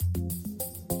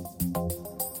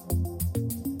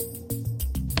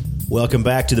Welcome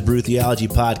back to the Brew Theology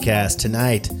Podcast.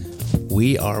 Tonight,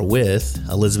 we are with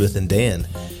Elizabeth and Dan.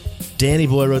 Danny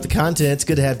Boy wrote the content. It's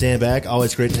good to have Dan back.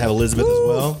 Always great to have Elizabeth as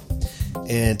well.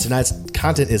 And tonight's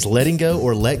content is letting go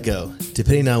or let go,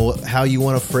 depending on how you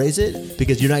want to phrase it,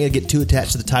 because you're not going to get too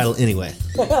attached to the title anyway.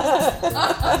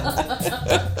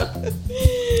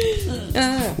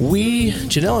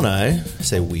 Janelle and I,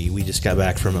 we just got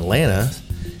back from Atlanta,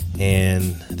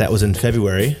 and that was in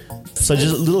February. So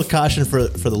just a little caution for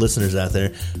the listeners out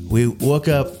there. We woke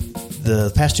up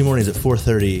the past 2 mornings at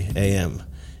 4:30 a.m.,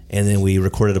 and then we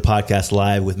recorded a podcast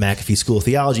live with McAfee School of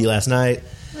Theology last night.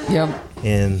 Yep.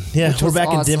 And we're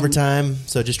back in Denver time,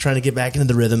 so just trying to get back into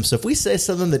the rhythm. So if we say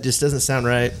something that just doesn't sound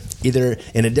right,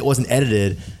 and it wasn't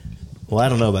edited, well, I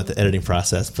don't know about the editing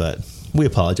process, but we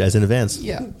apologize in advance.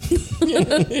 Yeah.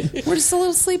 We're just a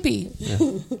little sleepy. Yeah.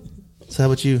 So how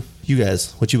about you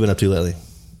guys? What you been up to lately?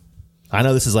 I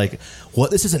know this is like,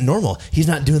 what? This isn't normal. He's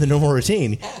not doing the normal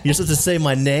routine. You're supposed to say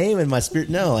my name and my spirit.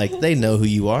 No, like they know who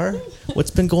you are.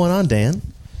 What's been going on, Dan?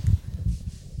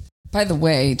 By the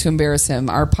way, to embarrass him,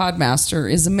 our podmaster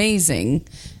is amazing,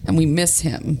 and we miss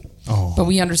him. Oh. But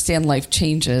we understand life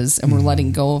changes, and we're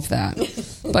letting go of that.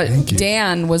 But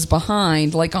Dan was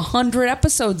behind like 100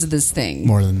 episodes of this thing.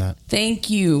 More than that. Thank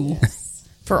you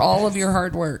for all of your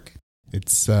hard work.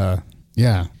 It's,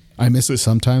 yeah. I miss it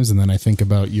sometimes, and then I think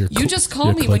about your You just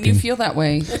call me when you feel that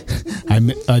way.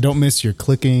 I don't miss your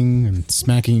clicking and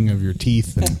smacking of your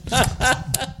teeth. And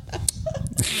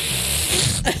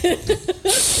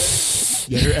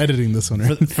yeah, you're editing this one,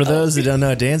 right? For those who don't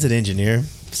know, Dan's an engineer,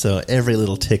 so every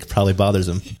little tick probably bothers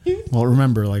him. Well,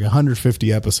 remember, like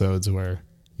 150 episodes where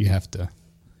you have to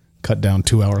cut down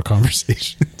 2-hour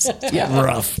conversations. Yeah.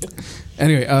 Rough.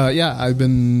 Anyway, I've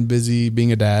been busy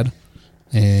being a dad,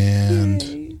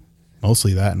 and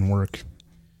mostly that and work.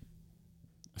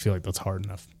 I feel like that's hard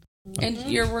enough. And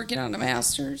you're working on a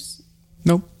master's?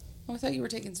 Nope. Oh, I thought you were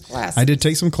taking some classes. I did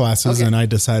take some classes, and I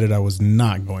decided I was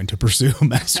not going to pursue a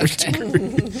master's degree.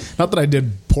 Not that I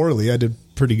did poorly. I did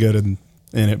pretty good in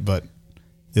it, but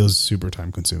it was super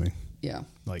time consuming. Yeah.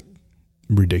 Like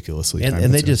ridiculously time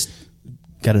And they consuming. just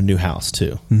got a new house,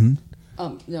 too.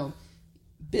 Mm-hmm. No.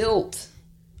 Built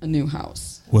a new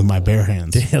house. With my bare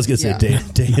hands. I was going to say,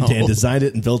 Dan designed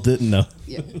it and built it, and no.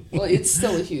 Yeah. Well, it's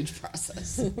still a huge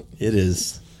process. It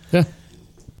is. Yeah.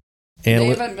 And They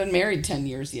haven't been married 10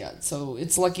 years yet, so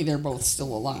it's lucky they're both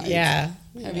still alive. Yeah.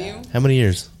 Have you? how many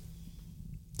years?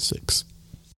 6.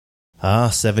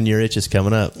 7-year itch is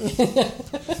coming up. Have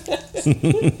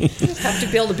to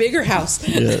build a bigger house.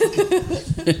 Yeah.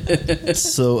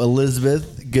 So,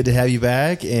 Elizabeth, good to have you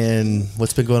back. And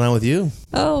what's been going on with you?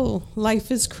 Oh,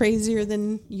 life is crazier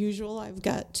than usual. I've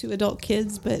got 2 adult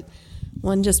kids, but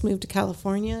one just moved to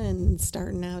California and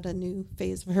starting out a new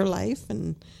phase of her life.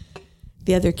 And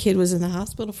the other kid was in the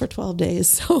hospital for 12 days.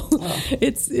 So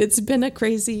it's been a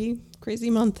crazy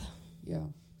month. Yeah.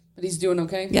 But he's doing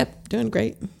okay? Yep, doing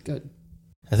great. Good.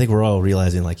 I think we're all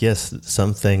realizing, like, yes,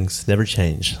 some things never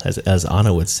change, as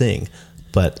Anna would sing,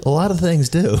 but a lot of things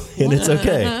do, and it's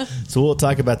okay. So we'll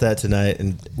talk about that tonight,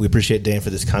 and we appreciate Dan for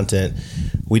this content.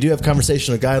 We do have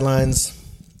conversational guidelines.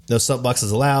 No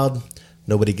soapboxes allowed.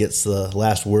 Nobody gets the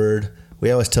last word.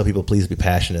 We always tell people, please be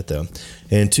passionate, though.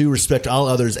 And 2, respect all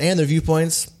others and their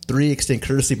viewpoints. 3, extend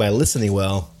courtesy by listening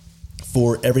well.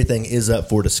 4, everything is up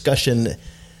for discussion.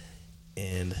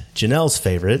 And Janelle's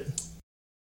favorite.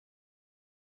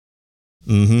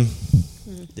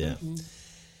 Yeah.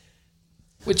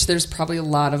 Which there's probably a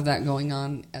lot of that going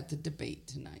on at the debate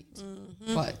tonight.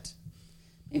 But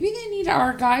maybe they need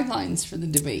our guidelines for the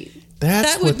debate.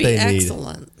 That's That would what be they need.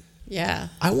 excellent. Yeah.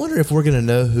 I wonder if we're going to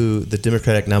know who the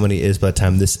Democratic nominee is by the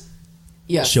time this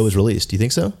Yes. show is released. Do you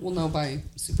think so? We'll know by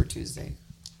Super Tuesday.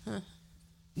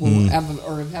 We'll have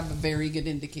a very good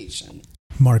indication.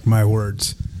 Mark my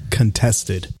words.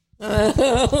 Contested.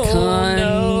 Contested.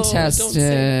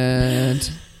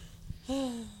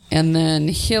 And then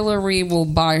Hillary will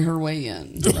buy her way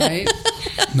in, right?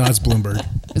 No, it's Bloomberg.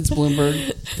 It's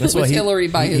Bloomberg. That's With why Hillary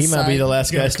by his He might be side. the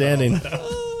last guy standing.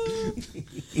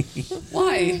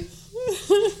 Why?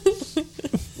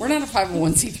 We're not a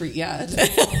 501c3 yet.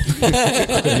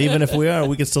 And even if we are,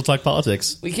 we can still talk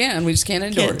politics. We can. We just can't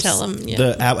endorse. Can't tell them.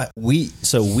 Yeah. We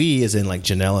as in like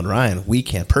Janelle and Ryan, we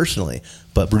can't personally,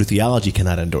 but Brew Theology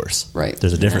cannot endorse. Right.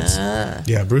 There's a difference.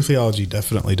 Yeah, Brew Theology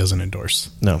definitely doesn't endorse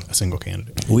No. a single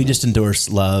candidate. We just endorse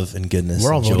love and goodness.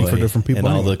 We're all and voting joy for different people and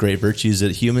all anyway. the great virtues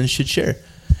that humans should share.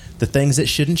 The things that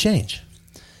shouldn't change.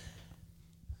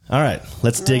 All right,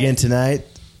 let's dig in tonight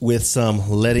with some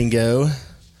letting go.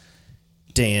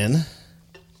 Dan,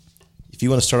 if you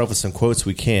want to start off with some quotes,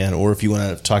 we can. Or if you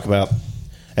want to talk about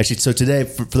Actually, so today,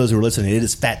 for those who are listening, it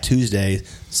is Fat Tuesday,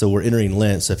 so we're entering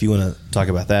Lent. So if you want to talk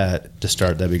about that to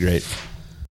start, that'd be great.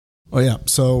 Oh, yeah.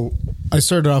 So I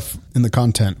started off in the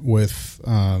content with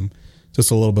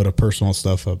just a little bit of personal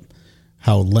stuff of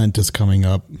how Lent is coming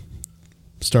up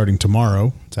starting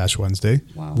tomorrow. It's Ash Wednesday.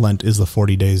 Wow. Lent is the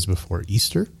 40 days before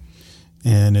Easter,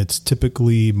 and it's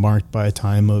typically marked by a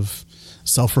time of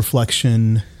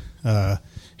self-reflection.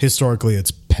 Historically,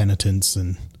 it's penitence,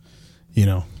 and,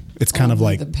 it's kind of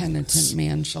like the penitent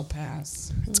man shall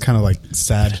pass. It's kind of like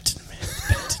sad,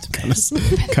 kind of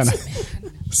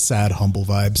sad, humble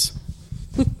vibes.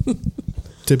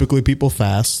 Typically, people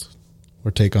fast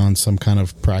or take on some kind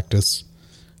of practice.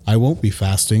 I won't be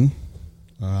fasting,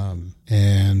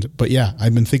 but yeah,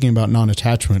 I've been thinking about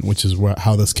non-attachment, which is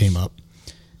how this came up,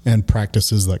 and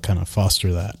practices that kind of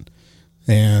foster that.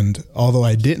 And although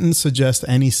I didn't suggest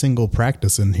any single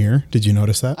practice in here, did you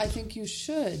notice that? I think you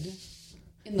should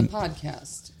in the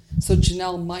podcast, so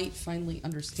Janelle might finally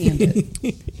understand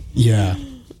it. Yeah.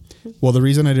 Well, the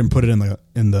reason I didn't put it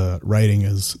in the writing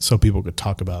is so people could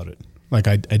talk about it. Like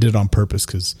I did it on purpose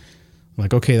because I'm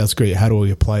like, okay, that's great. How do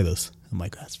we apply this? I'm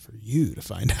like, that's for you to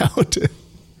find out.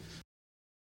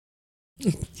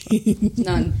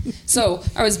 None. So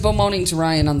I was bemoaning to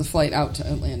Ryan on the flight out to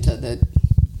Atlanta that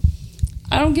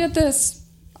I don't get this.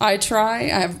 I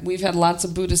try. We've had lots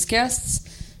of Buddhist guests.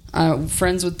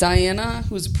 Friends with Diana,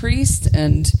 who's a priest,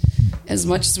 and as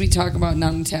much as we talk about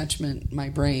non-attachment, my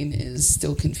brain is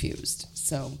still confused.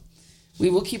 So we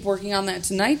will keep working on that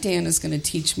tonight. Dan is going to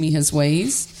teach me his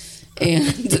ways,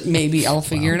 and maybe I'll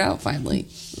figure it out finally.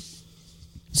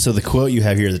 So the quote you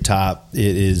have here at the top,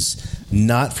 it is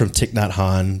not from Thich Nhat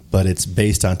Hanh, but it's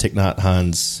based on Thich Nhat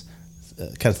Hanh's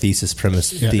kind of thesis,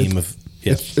 premise, theme of...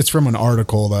 Yeah. It's from an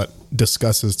article that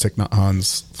discusses Thich Nhat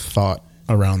Hanh's thought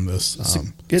around this.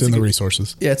 It's in the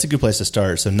resources. Yeah, it's a good place to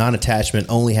start. So non-attachment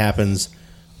only happens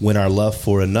when our love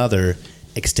for another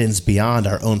extends beyond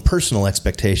our own personal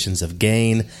expectations of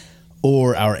gain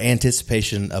or our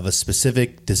anticipation of a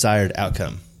specific desired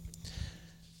outcome.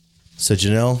 So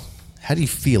Janelle, how do you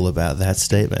feel about that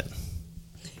statement?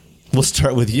 We'll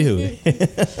start with you.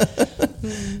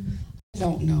 I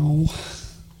don't know.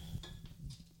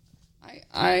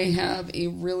 I have a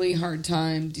really hard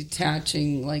time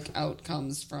detaching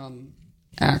outcomes from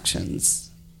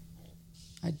actions.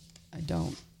 I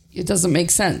don't. It doesn't make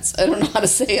sense. I don't know how to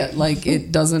say it.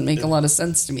 It doesn't make a lot of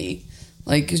sense to me.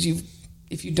 Because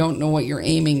if you don't know what you're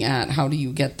aiming at, how do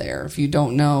you get there? If you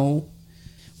don't know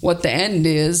what the end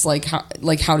is,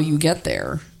 how do you get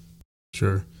there?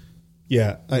 Sure.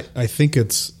 Yeah, I think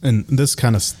it's, and these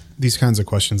kinds of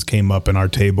questions came up in our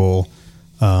table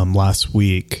last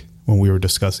week when we were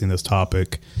discussing this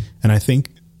topic. And I think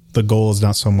the goal is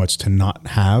not so much to not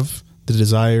have the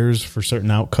desires for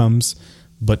certain outcomes,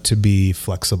 but to be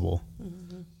flexible,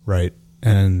 right?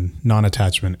 And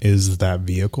non-attachment is that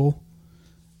vehicle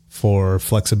for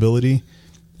flexibility.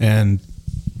 And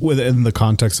within the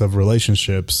context of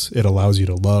relationships, it allows you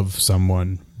to love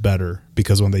someone better,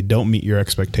 because when they don't meet your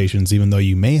expectations, even though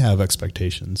you may have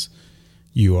expectations,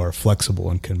 you are flexible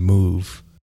and can move.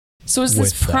 So is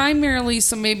this primarily,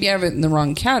 so maybe I have it in the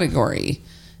wrong category.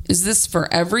 Is this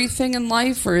for everything in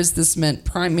life, or is this meant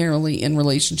primarily in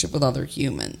relationship with other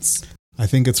humans? I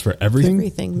think it's for everything.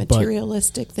 Everything,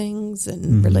 materialistic things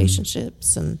and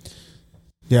relationships. And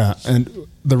yeah, and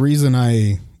the reason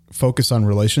I focus on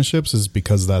relationships is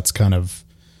because that's kind of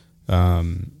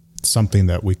something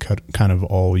that we could kind of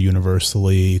all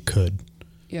universally could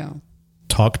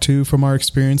talk to from our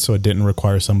experience. So it didn't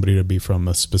require somebody to be from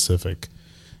a specific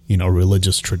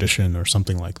religious tradition or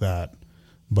something like that.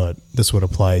 But this would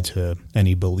apply to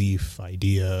any belief,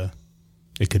 idea.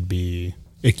 It could be,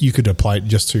 you could apply it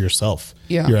just to yourself,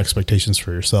 your expectations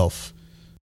for yourself.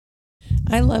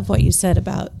 I love what you said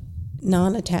about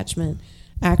non-attachment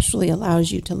actually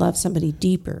allows you to love somebody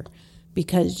deeper,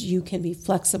 because you can be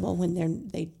flexible when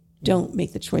they don't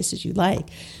make the choices you like.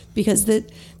 Because the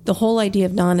whole idea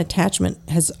of non-attachment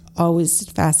has always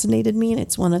fascinated me, and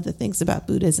it's one of the things about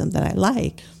Buddhism that I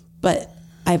like. But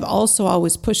I've also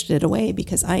always pushed it away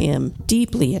because I am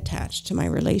deeply attached to my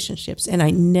relationships, and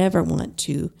I never want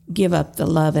to give up the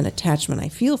love and attachment I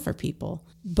feel for people.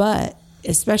 But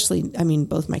especially,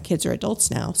 both my kids are adults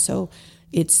now, so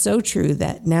it's so true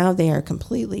that now they are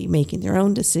completely making their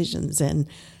own decisions, and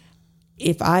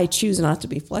if I choose not to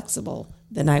be flexible,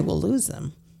 then I will lose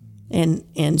them.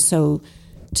 And so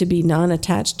to be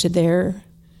non-attached to their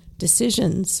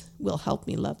decisions will help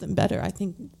me love them better. I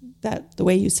think that the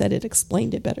way you said it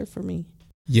explained it better for me.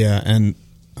 Yeah, and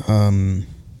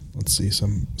let's see,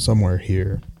 somewhere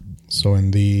here. So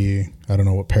in the, I don't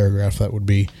know what paragraph that would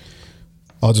be,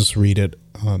 I'll just read it.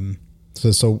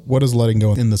 So what does letting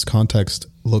go in this context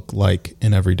look like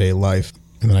in everyday life?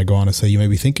 And then I go on to say, you may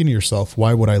be thinking to yourself,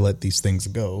 why would I let these things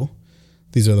go?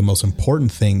 These are the most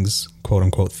important things, quote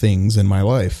unquote, things in my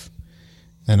life.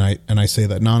 And I say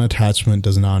that non-attachment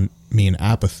does not mean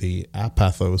apathy,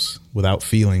 apathos, without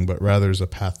feeling, but rather is a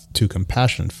path to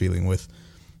compassion, feeling with.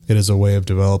 It is a way of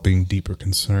developing deeper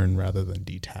concern rather than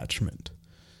detachment.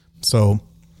 So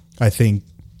I think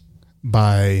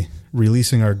by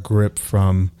releasing our grip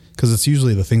from, because it's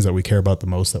usually the things that we care about the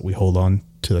most that we hold on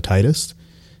to the tightest,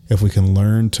 if we can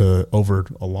learn to, over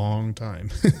a long time,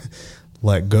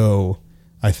 let go,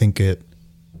 I think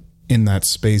in that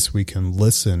space we can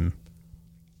listen.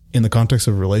 In the context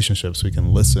of relationships, we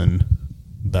can listen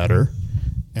better.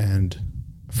 And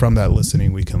from that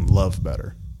listening, we can love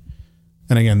better.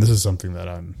 And again, this is something that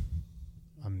I'm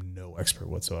no expert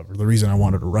whatsoever. The reason I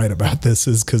wanted to write about this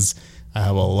is because I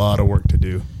have a lot of work to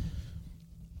do.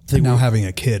 And now having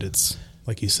a kid, it's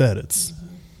like you said,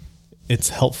 it's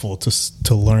helpful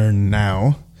to learn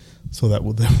now, so that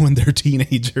when they're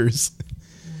teenagers,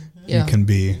 you can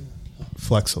be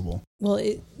flexible. Well,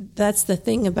 that's the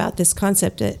thing about this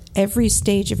concept. At every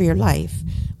stage of your life,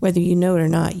 whether you know it or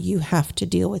not, you have to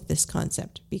deal with this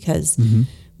concept, because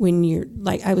when you're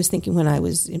like, I was thinking when I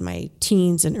was in my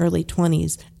teens and early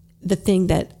 20s, the thing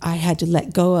that I had to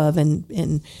let go of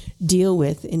and deal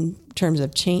with in terms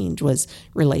of change was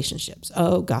relationships.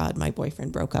 Oh God, my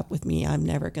boyfriend broke up with me. I'm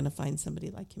never going to find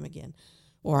somebody like him again.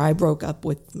 Or I broke up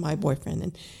with my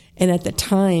boyfriend. And at the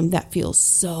time that feels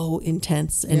so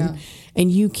intense and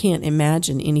you can't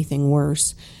imagine anything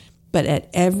worse. But at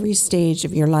every stage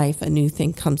of your life, a new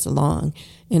thing comes along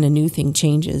and a new thing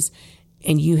changes,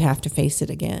 and you have to face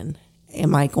it again.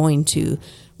 Am I going to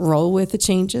roll with the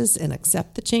changes and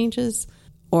accept the changes,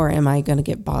 or am I going to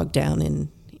get bogged down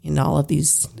in all of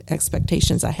these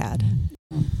expectations I had?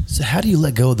 So how do you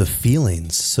let go of the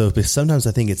feelings? So because sometimes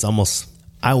I think it's almost,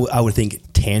 I would think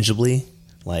tangibly,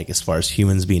 like as far as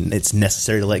humans being, it's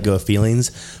necessary to let go of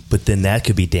feelings, but then that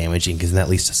could be damaging because that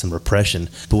leads to some repression.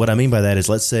 But what I mean by that is,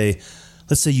 let's say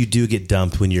you do get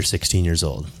dumped when you're 16 years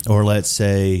old, or let's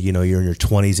say, you're in your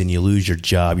 20s and you lose your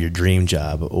job, your dream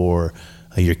job, or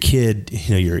your kid,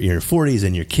 you're in your 40s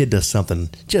and your kid does something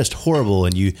just horrible,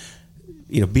 and you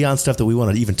beyond stuff that we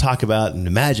want to even talk about and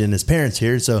imagine as parents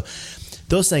here. So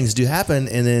those things do happen.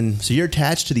 And then, so you're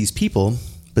attached to these people,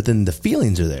 but then the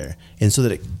feelings are there. And so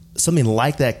that something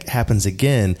like that happens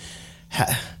again,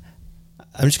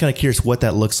 I'm just kind of curious what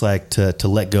that looks like to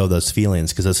let go of those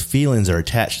feelings, because those feelings are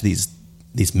attached to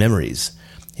these memories,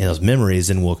 and those memories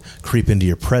then will creep into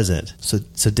your present.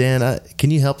 So Dan,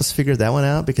 can you help us figure that one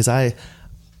out? Because I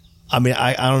don't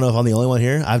know if I'm the only one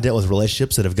here. I've dealt with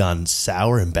relationships that have gone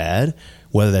sour and bad,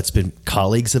 whether that's been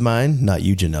colleagues of mine, not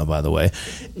you, Janelle, by the way,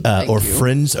 or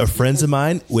friends of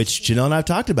mine, which Janelle and I've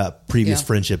talked about previous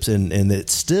friendships, and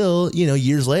it's still,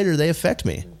 years later, they affect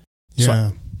me.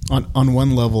 Yeah. So, on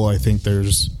one level, I think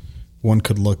one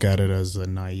could look at it as a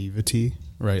naivety,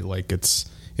 right? Like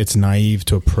it's naive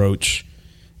to approach,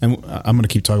 and I'm going to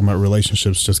keep talking about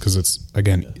relationships just because it's,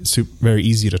 again, very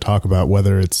easy to talk about,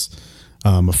 whether it's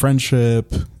a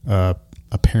friendship, a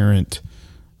parent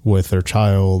with their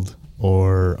child,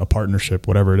 or a partnership,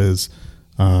 whatever it is.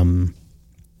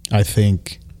 I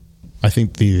think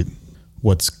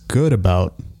what's good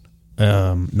about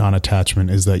non-attachment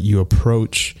is that you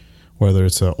approach, whether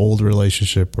it's an old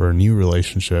relationship or a new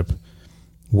relationship,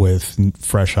 with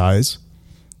fresh eyes.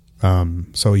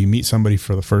 So you meet somebody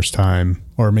for the first time,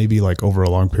 or maybe like over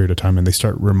a long period of time, and they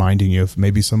start reminding you of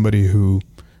maybe somebody who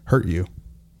hurt you.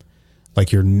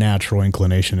 Like your natural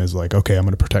inclination is like, okay, I'm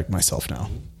going to protect myself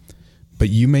now. But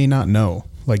you may not know.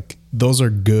 Like, those are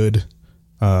good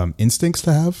instincts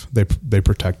to have. They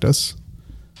protect us.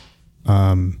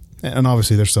 And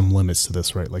obviously there's some limits to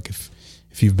this, right? Like if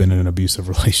you've been in an abusive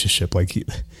relationship, like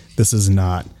this is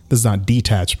not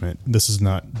detachment. This is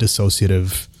not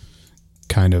dissociative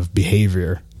kind of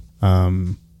behavior.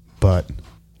 But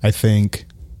I think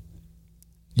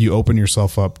you open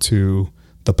yourself up to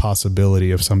the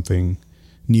possibility of something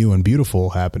new and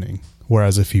beautiful happening.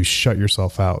 Whereas if you shut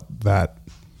yourself out,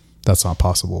 that's not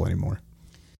possible anymore.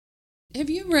 Have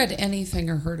you read anything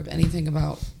or heard of anything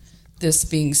about this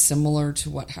being similar to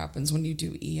what happens when you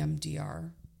do EMDR?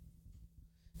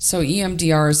 So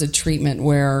EMDR is a treatment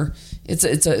where it's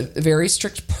a very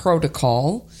strict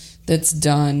protocol that's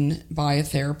done by a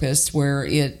therapist where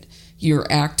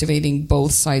you're activating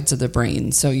both sides of the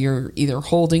brain. So you're either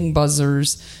holding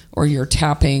buzzers or you're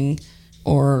tapping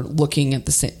or looking at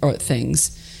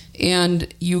things.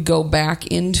 and you go back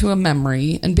into a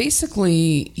memory, and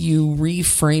basically you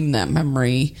reframe that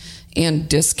memory and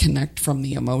disconnect from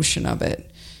the emotion of it.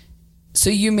 So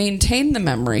you maintain the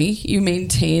memory, you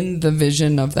maintain the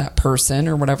vision of that person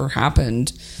or whatever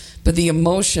happened, but the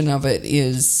emotion of it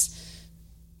is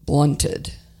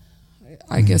blunted,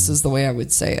 I guess is the way I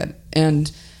would say it. And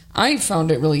I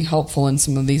found it really helpful in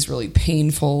some of these really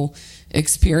painful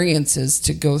experiences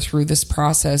to go through this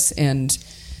process. And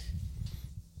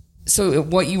so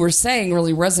what you were saying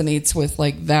really resonates with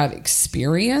like that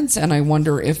experience. And I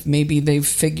wonder if maybe they've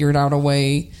figured out a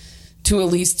way to at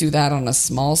least do that on a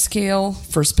small scale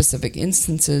for specific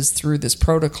instances through this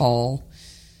protocol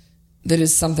that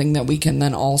is something that we can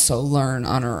then also learn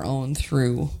on our own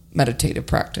through meditative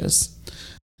practice.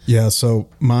 Yeah, so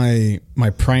my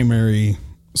primary,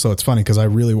 so it's funny because I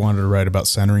really wanted to write about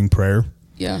centering prayer.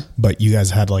 Yeah. But you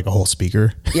guys had like a whole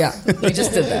speaker. Yeah, we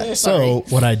just did that. So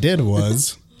what I did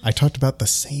was I talked about the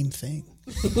same thing,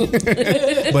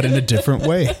 but in a different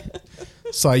way.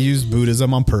 So I used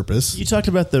Buddhism on purpose. You talked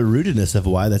about the rootedness of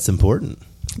why that's important.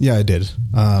 Yeah, I did.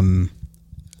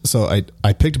 So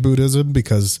I picked Buddhism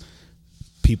because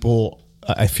people,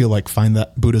 I feel like, find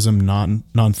that Buddhism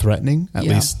non-threatening, at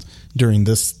least during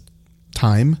this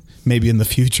time. Maybe in the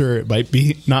future it might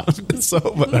be not so,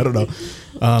 but I don't know.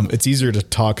 It's easier to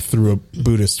talk through a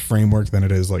Buddhist framework than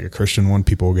it is like a Christian one.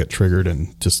 People will get triggered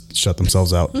and just shut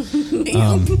themselves out. And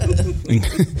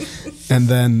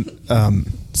then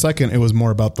second, it was more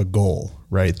about the goal,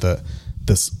 right? The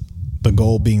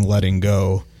goal being letting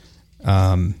go.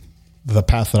 The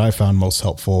path that I found most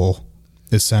helpful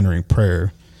is centering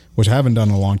prayer, which I haven't done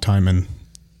in a long time, and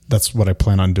that's what I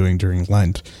plan on doing during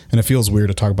Lent. And it feels weird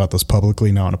to talk about this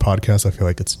publicly now on a podcast. I feel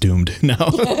like it's doomed now.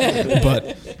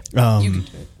 But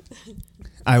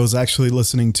I was actually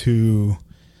listening to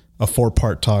a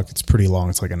 4-part talk. It's pretty long.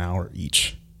 It's like an hour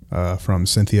each, from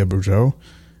Cynthia Bourgeault,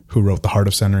 who wrote The Heart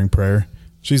of Centering Prayer.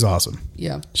 She's awesome.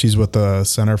 Yeah. She's with the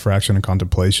Center for Action and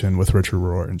Contemplation with Richard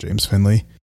Rohr and James Finley.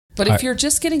 But if you're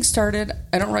just getting started,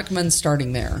 I don't recommend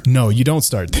starting there. No, you don't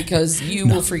start there. Because you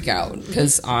will freak out,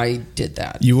 because I did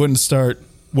that. You wouldn't start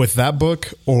with that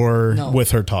book or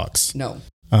with her talks. No.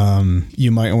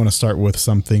 You might want to start with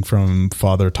something from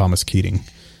Father Thomas Keating.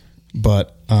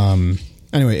 But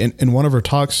anyway, in one of her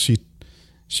talks,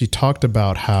 she talked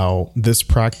about how this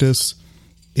practice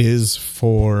is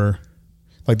for,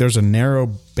 like, there's a narrow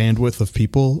bandwidth of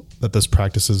people that this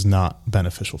practice is not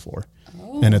beneficial for.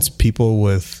 Oh. And it's people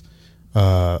with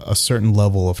a certain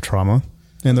level of trauma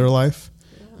in their life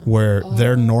where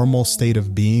their normal state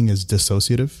of being is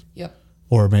dissociative. Yep.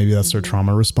 Or maybe that's their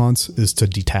trauma response, is to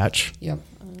detach. Yep.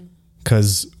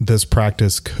 Because this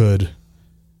practice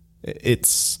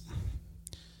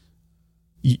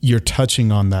you're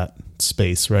touching on that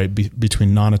space, right?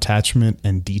 Between non-attachment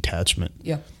and detachment.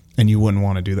 Yeah. And you wouldn't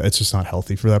want to do that. It's just not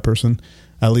healthy for that person.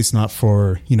 At least not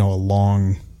for, a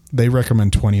long, they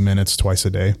recommend 20 minutes twice a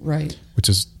day. Right. Which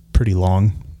is pretty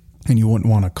long. And you wouldn't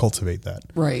want to cultivate that.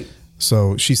 Right.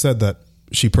 So she said that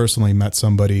she personally met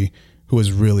somebody who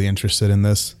was really interested in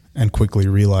this and quickly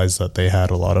realized that they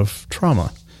had a lot of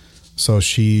trauma. So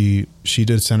she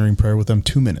did centering prayer with them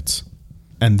 2 minutes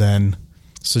and then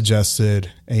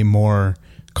suggested a more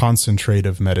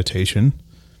concentrative meditation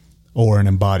or an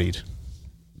embodied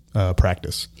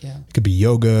practice. Yeah. It could be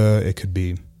yoga. It could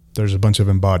be, there's a bunch of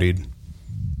embodied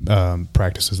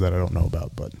practices that I don't know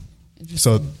about, but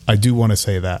so I do want to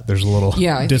say that there's a little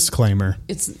disclaimer.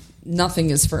 It's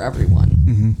nothing is for everyone.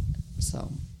 Mm-hmm.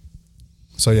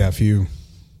 So yeah, if you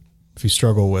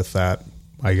struggle with that,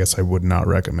 I guess I would not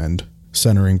recommend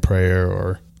centering prayer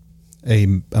or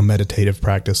a meditative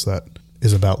practice that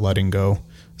is about letting go.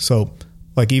 So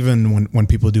like even when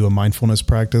people do a mindfulness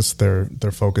practice, they're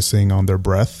focusing on their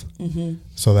breath. Mm-hmm.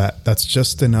 So that's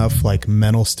just enough like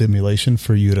mental stimulation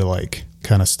for you to like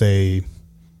kind of stay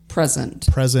present,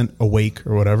 awake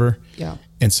or whatever. Yeah.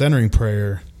 In centering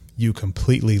prayer, you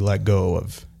completely let go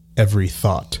of every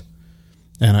thought.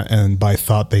 And by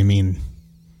thought, they mean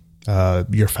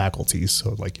your faculties.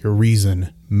 So like your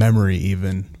reason, memory,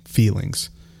 even feelings.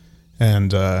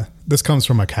 And this comes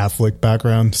from a Catholic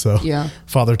background. So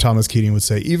Father Thomas Keating would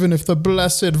say, even if the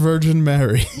Blessed Virgin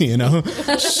Mary,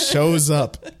 shows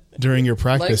up during your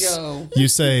practice, you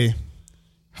say,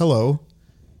 hello,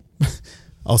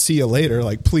 I'll see you later.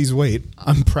 Like, please wait.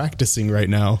 I'm practicing right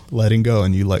now, letting go.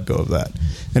 And you let go of that.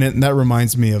 And that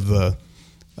reminds me of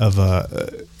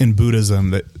in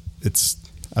Buddhism that it's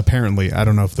apparently, I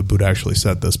don't know if the Buddha actually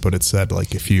said this, but it said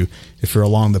like, if you're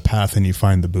along the path and you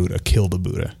find the Buddha, kill the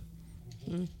Buddha.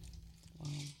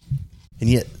 And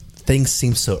yet things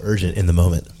seem so urgent in the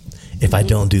moment. If I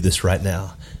don't do this right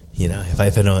now,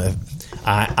 if I know if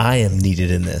I am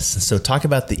needed in this. So talk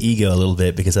about the ego a little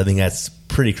bit, because I think that's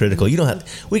pretty critical. You don't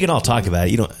have. We can all talk about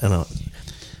it.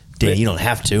 Dan, you don't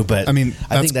have to, but I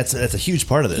think that's a huge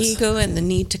part of this. Ego and the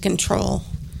need to control.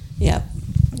 Yep.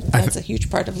 That's a huge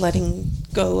part of letting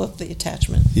go of the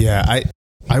attachment. Yeah,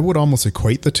 I would almost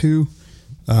equate the two.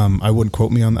 I wouldn't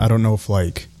quote me on that. I don't know if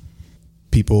like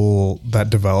people that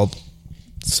develop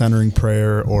centering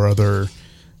prayer or other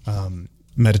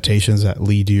meditations that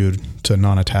lead you to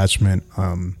non-attachment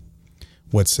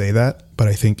would say that, but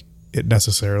I think it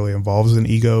necessarily involves an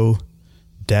ego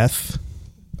death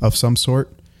of some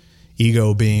sort.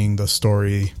 Ego being the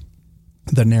story,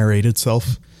 the narrated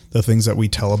self, the things that we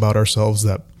tell about ourselves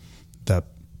that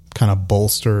kind of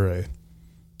bolster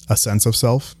a sense of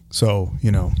self. So,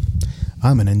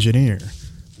 I'm an engineer.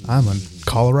 I'm a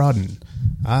Coloradan.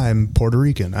 I'm Puerto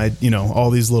Rican.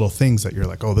 All these little things that you're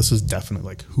like, oh, this is definitely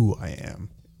like who I am.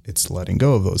 It's letting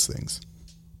go of those things.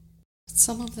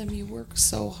 Some of them you work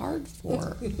so hard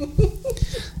for.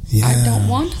 Yeah. I don't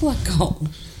want to let go.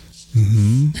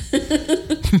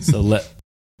 Mm-hmm. So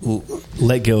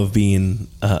let go of being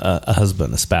a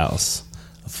husband, a spouse,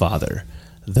 a father.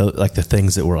 Like the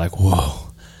things that were like,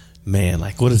 whoa, man,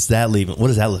 like what does that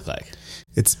look like?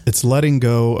 It's letting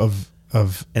go of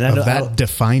that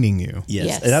defining you.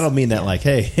 Yes. And I don't mean that like,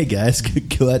 hey guys,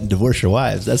 go out and divorce your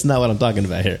wives. That's not what I'm talking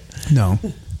about here. No.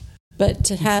 But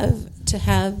to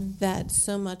have that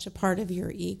so much a part of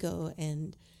your ego,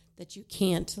 and that you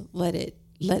can't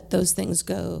let those things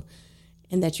go,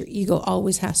 and that your ego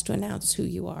always has to announce who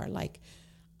you are. Like,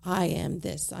 I am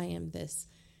this, I am this.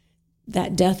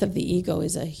 That death of the ego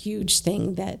is a huge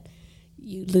thing that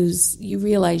you lose. You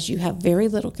realize you have very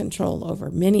little control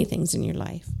over many things in your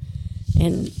life.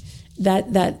 And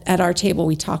that at our table,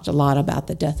 we talked a lot about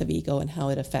the death of ego and how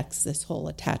it affects this whole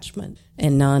attachment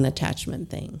and non-attachment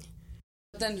thing.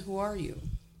 But then who are you?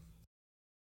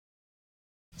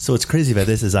 So what's crazy about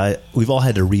this is we've all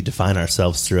had to redefine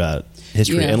ourselves throughout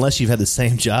history. Yeah. Unless you've had the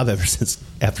same job ever since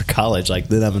after college, like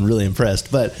then I've been really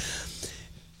impressed. But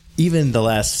even the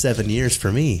last 7 years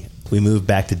for me, we moved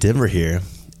back to Denver here,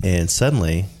 and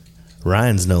suddenly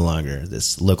Ryan's no longer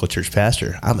this local church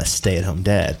pastor. I'm a stay-at-home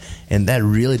dad. And that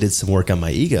really did some work on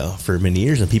my ego for many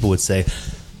years. And people would say,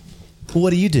 well,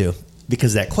 what do you do?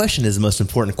 Because that question is the most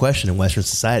important question in Western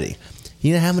society.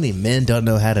 You know how many men don't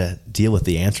know how to deal with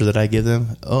the answer that I give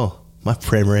them? Oh, my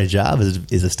primary job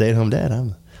is a stay-at-home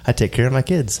dad. I take care of my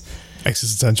kids.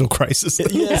 Existential crisis.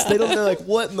 Yes, they don't know like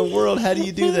what in the world. How do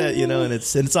you do that? And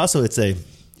it's also it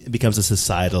becomes a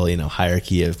societal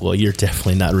hierarchy of, well, you're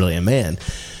definitely not really a man.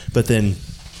 But then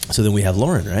we have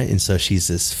Lauren, right? And so she's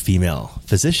this female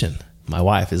physician. My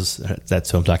wife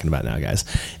that's who I'm talking about now, guys.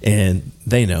 And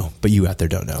they know, but you out there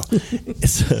don't know.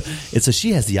 So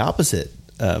she has the opposite.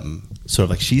 Sort of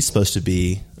like she's supposed to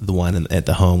be the one at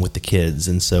the home with the kids.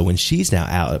 And so when she's now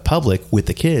out at public with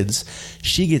the kids,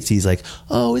 she gets these like,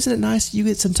 oh, isn't it nice you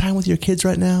get some time with your kids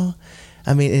right now?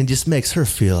 I mean, it just makes her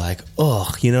feel like, oh,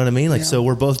 you know what I mean? Like, yeah. So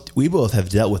we both have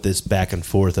dealt with this back and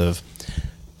forth of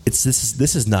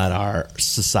this is not our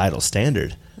societal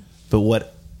standard,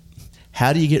 but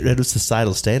how do you get rid of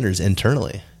societal standards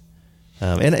internally?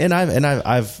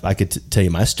 I could tell you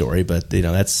my story, but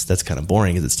that's kind of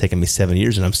boring because it's taken me 7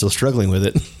 years and I'm still struggling with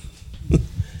it.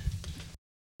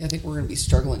 I think we're going to be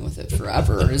struggling with it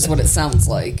forever, is what it sounds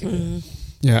like. Mm-hmm.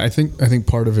 Yeah, I think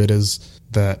part of it is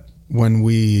that when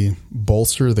we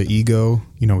bolster the ego,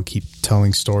 we keep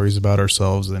telling stories about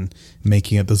ourselves and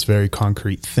making it this very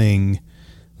concrete thing.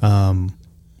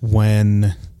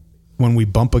 When we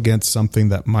bump against something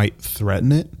that might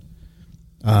threaten it,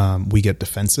 we get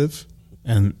defensive.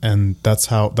 And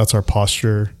that's our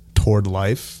posture toward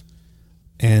life.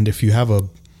 And if you have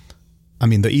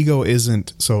the ego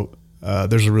isn't, so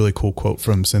there's a really cool quote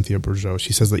from Cynthia Bourgeault.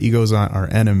 She says the ego is not our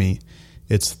enemy.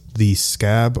 It's the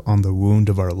scab on the wound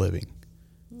of our living.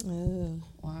 Oh,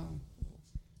 wow.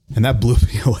 And that blew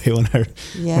me away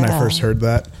when I first heard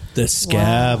that. The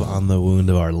scab on the wound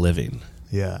of our living.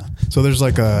 Yeah. So there's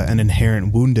like an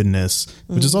inherent woundedness,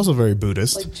 which is also very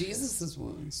Buddhist. Like Jesus's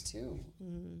wounds too.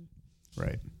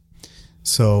 Right.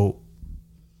 So,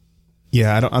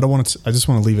 yeah, I don't want to. I just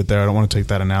want to leave it there. I don't want to take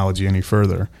that analogy any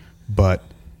further. But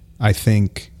I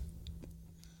think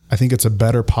it's a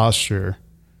better posture,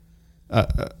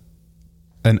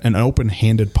 an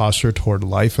open-handed posture toward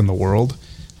life and the world.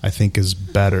 I think is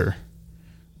better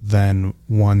than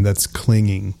one that's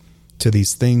clinging to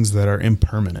these things that are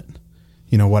impermanent.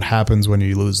 What happens when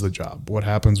you lose the job? What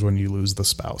happens when you lose the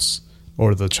spouse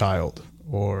or the child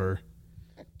or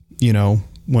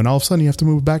when all of a sudden you have to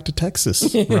move back to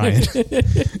Texas, Ryan.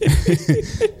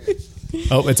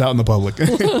 Oh, it's out in the public.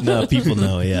 No, people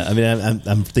know. Yeah, I mean,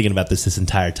 I'm thinking about this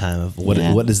entire time of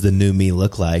what does the new me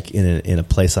look like in a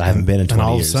place I haven't been in 20 years. And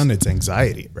all of a sudden, it's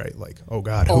anxiety, right? Like, oh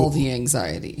God, all the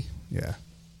anxiety. Yeah.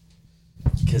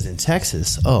 Because in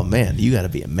Texas, oh man, you got to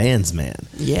be a man's man.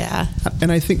 Yeah.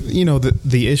 And I think,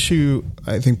 the issue,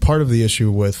 I think part of the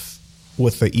issue with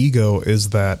the ego is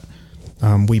that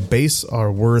we base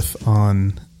our worth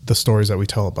on the stories that we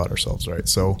tell about ourselves, right?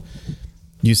 So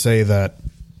you say that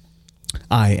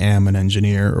I am an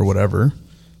engineer or whatever,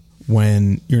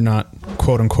 when you're not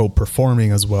quote unquote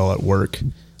performing as well at work,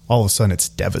 all of a sudden it's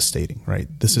devastating, right?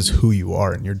 This is who you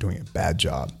are and you're doing a bad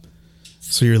job.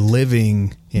 So you're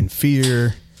living in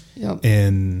fear,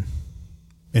 in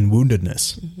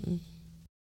woundedness. Mm-hmm.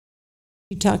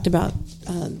 You talked about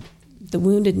the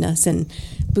woundedness, and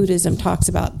Buddhism talks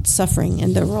about suffering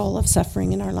and the role of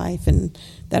suffering in our life, and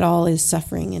that all is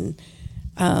suffering.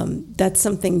 And that's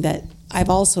something that I've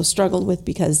also struggled with,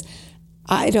 because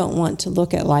I don't want to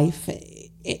look at life.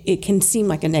 It can seem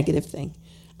like a negative thing.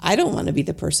 I don't want to be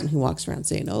the person who walks around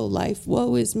saying, oh, life,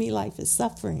 woe is me, life is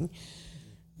suffering.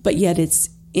 But yet it's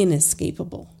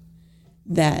inescapable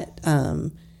that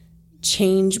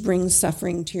change brings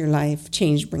suffering to your life.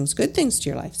 Change brings good things to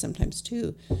your life sometimes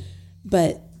too.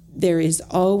 But there is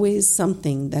always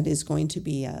something that is going to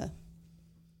be a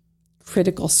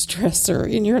critical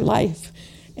stressor in your life.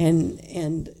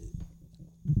 And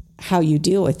how you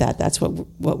deal with that, that's what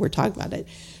we're talking about.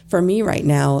 For me right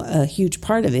now, a huge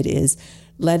part of it is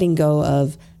letting go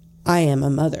of I am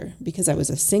a mother, because I was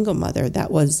a single mother.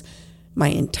 That was my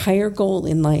entire goal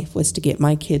in life, was to get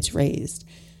my kids raised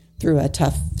through a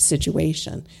tough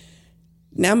situation.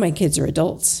 Now my kids are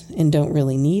adults and don't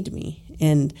really need me.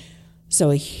 And so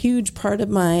a huge part of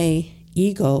my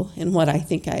ego and what I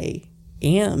think I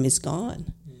am is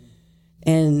gone.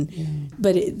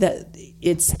 But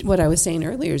it's what I was saying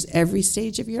earlier, is every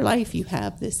stage of your life you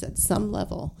have this at some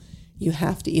level. You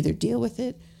have to either deal with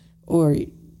it, or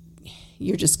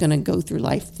you're just going to go through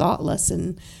life thoughtless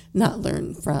and not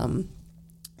learn from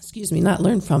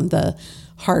the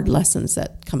hard lessons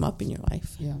that come up in your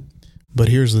life. Yeah. But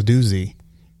here's the doozy.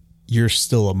 You're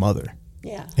still a mother.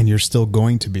 Yeah. And you're still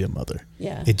going to be a mother.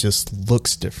 Yeah. It just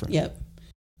looks different. Yep.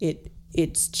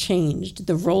 It's changed.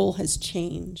 The role has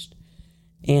changed.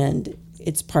 And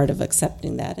it's part of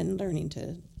accepting that and learning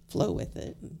to flow with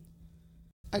it.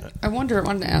 I wanted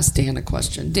to ask Dan a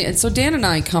question. So Dan and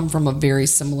I come from a very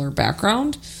similar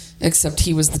background, except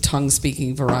he was the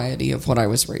tongue-speaking variety of what I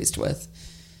was raised with.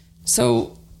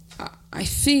 So I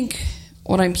think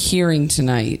what I'm hearing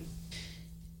tonight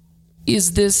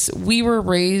is this: we were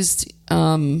raised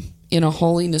in a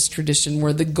holiness tradition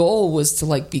where the goal was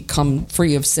to become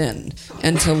free of sin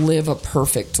and to live a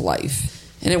perfect life.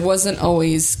 And it wasn't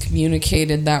always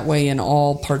communicated that way in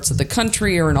all parts of the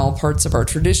country or in all parts of our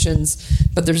traditions,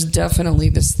 but there's definitely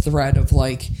this thread of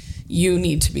you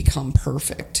need to become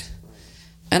perfect.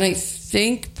 And I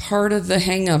think part of the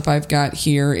hang up I've got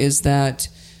here is that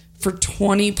for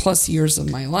 20 plus years of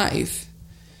my life,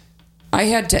 I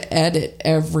had to edit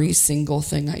every single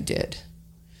thing I did.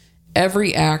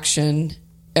 Every action,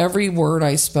 every word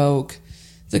I spoke,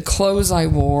 the clothes I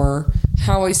wore,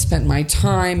 how I spent my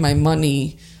time, my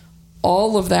money,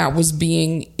 all of that was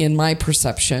being, in my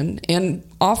perception, and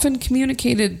often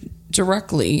communicated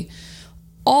directly,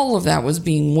 all of that was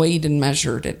being weighed and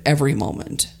measured at every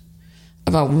moment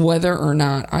about whether or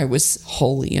not I was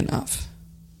holy enough,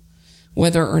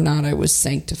 whether or not I was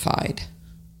sanctified.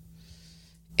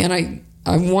 And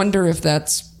I wonder if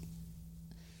that's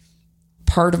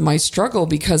part of my struggle,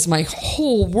 because my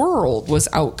whole world was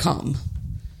outcome.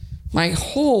 My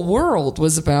whole world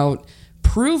was about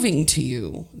proving to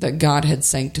you that God had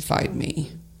sanctified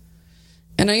me.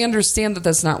 And I understand that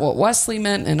that's not what Wesley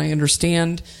meant, and I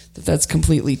understand that that's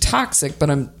completely toxic,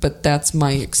 but that's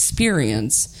my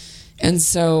experience. And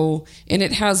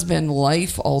it has been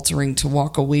life-altering to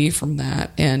walk away from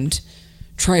that and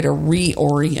try to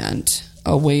reorient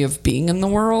a way of being in the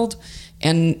world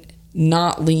and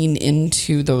not lean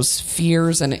into those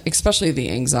fears, and especially the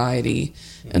anxiety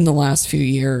in the last few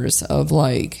years of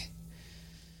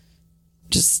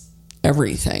just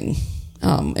everything.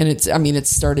 And it's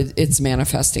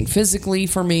manifesting physically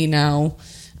for me now.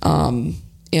 And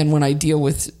when I deal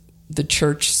with the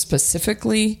church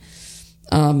specifically,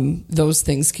 those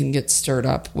things can get stirred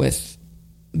up with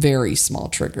very small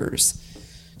triggers.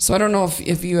 So I don't know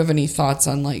if you have any thoughts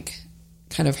on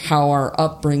kind of how our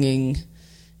upbringing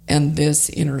and this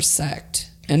intersect,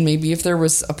 and maybe if there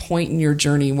was a point in your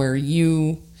journey where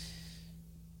you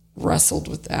wrestled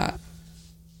with that.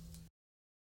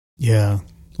 Yeah.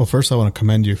 Well, first I want to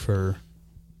commend you for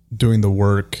doing the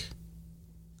work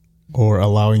or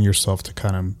allowing yourself to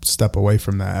kind of step away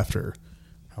from that after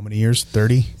how many years?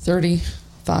 30?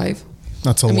 35.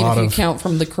 That's a I mean, lot if you of, count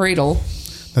from the cradle.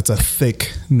 that's a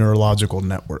thick neurological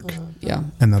network. Yeah.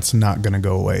 And that's not going to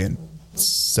go away in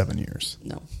 7 years.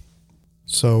 No.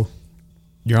 So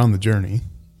you're on the journey.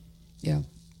 Yeah.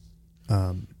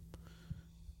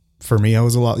 For me, I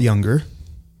was a lot younger.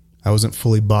 I wasn't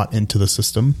fully bought into the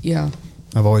system. Yeah.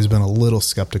 I've always been a little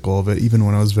skeptical of it, even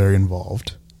when I was very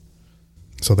involved.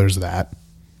 So there's that.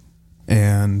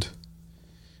 And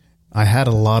I had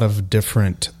a lot of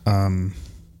different, even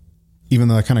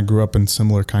though I kind of grew up in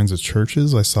similar kinds of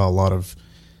churches, I saw a lot of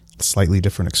slightly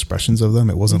different expressions of them.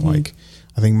 It wasn't like,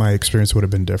 I think my experience would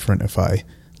have been different if I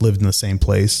lived in the same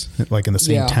place, like in the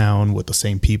same town with the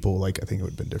same people. Like, I think it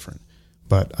would have been different.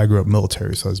 But I grew up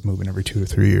military, so I was moving every 2 to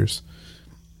 3 years.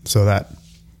 So that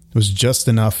was just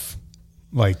enough,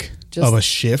 like, of a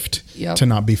shift to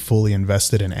not be fully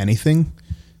invested in anything.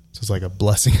 So it's like a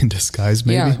blessing in disguise,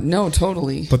 maybe. Yeah, no,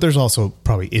 totally. But there's also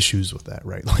probably issues with that,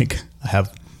 right? Like, I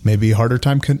have maybe a harder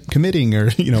time committing, or,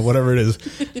 you know, whatever it is.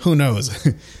 Who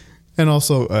knows? And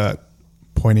also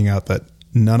pointing out that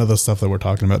none of the stuff that we're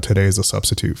talking about today is a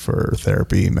substitute for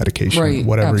therapy, medication,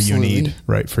 whatever you need,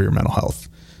 right, for your mental health.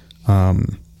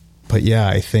 But yeah,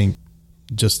 I think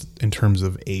just in terms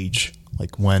of age,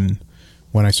 like when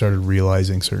I started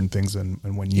realizing certain things and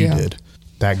when you did,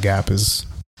 that gap is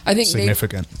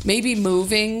significant. Maybe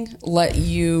moving let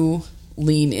you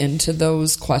lean into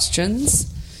those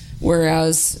questions,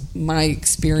 whereas my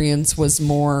experience was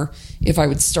more, if I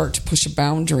would start to push a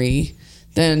boundary,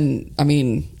 then, I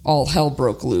mean, all hell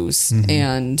broke loose,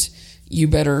 and you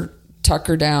better tuck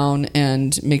her down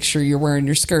and make sure you're wearing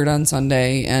your skirt on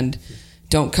Sunday, and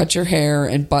don't cut your hair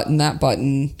and button that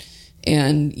button,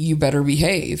 and you better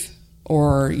behave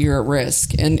or you're at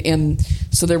risk. And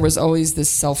so there was always this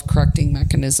self-correcting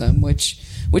mechanism, which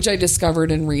I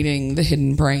discovered in reading The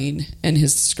Hidden Brain and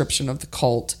his description of the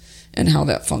cult and how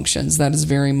that functions. That is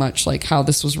very much like how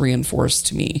this was reinforced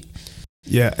to me.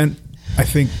 Yeah, and I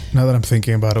think now that I'm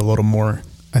thinking about it a little more,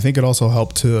 I think it also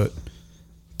helped to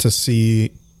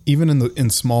see, even in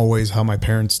small ways, how my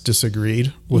parents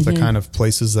disagreed with the kind of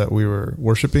places that we were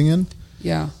worshiping in.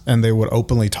 Yeah. And they would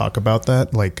openly talk about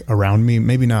that, like, around me,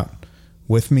 maybe not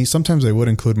with me. Sometimes they would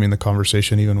include me in the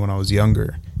conversation even when I was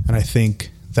younger. And I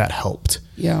think that helped.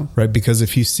 Yeah. Right? Because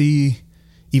if you see,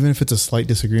 even if it's a slight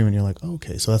disagreement, you're like, oh,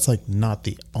 okay, so that's like not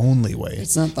the only way.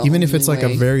 It's not the even only if it's like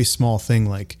way. a very small thing,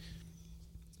 like,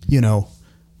 you know,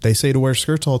 they say to wear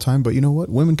skirts all the time, but you know what?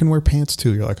 Women can wear pants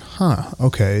too. You're like, huh,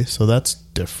 okay, so that's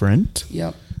different.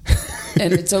 Yep.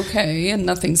 And it's okay, and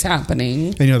nothing's happening.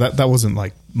 And, you know, that wasn't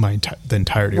like the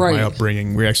entirety of Right. my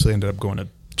upbringing. We actually ended up going to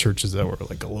churches that were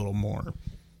like a little more,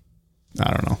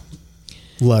 I don't know,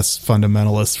 less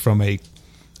fundamentalist from a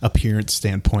appearance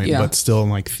standpoint, but still in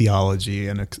like theology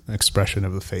and expression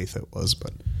of the faith it was.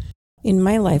 But in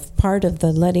my life, part of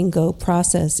the letting go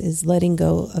process is letting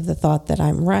go of the thought that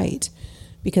I'm right,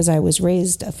 because I was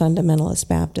raised a fundamentalist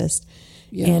Baptist,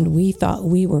 and we thought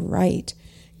we were right.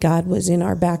 God was in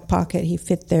our back pocket. He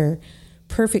fit there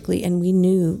perfectly, and we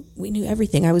knew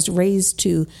everything. I was raised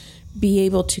to be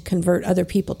able to convert other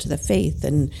people to the faith,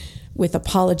 and with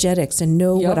apologetics, and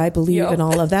know what I believe and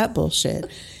all of that bullshit.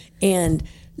 And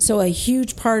so a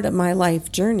huge part of my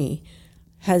life journey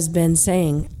has been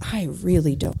saying, I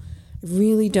really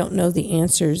don't know the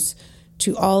answers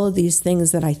to all of these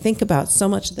things that I think about so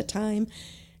much of the time,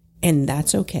 and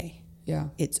that's okay. Yeah.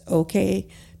 It's okay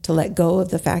to let go of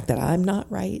the fact that I'm not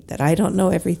right, that I don't know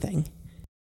everything.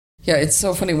 Yeah, it's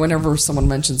so funny. Whenever someone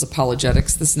mentions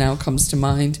apologetics, this now comes to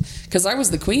mind, because I was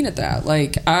the queen at that.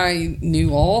 Like, I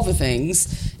knew all the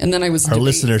things, and then I was... Our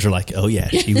listeners are like, oh yeah,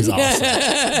 she was awesome.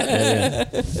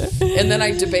 And then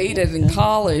I debated in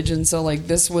college, and so like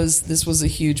this was a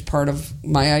huge part of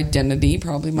my identity,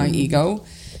 probably my ego.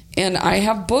 And I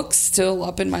have books still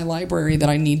up in my library that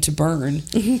I need to burn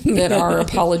that are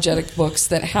apologetic books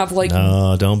that have like...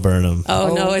 No, don't burn them.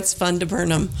 Oh, no, it's fun to burn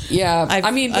them. Yeah.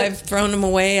 I've thrown them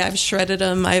away. I've shredded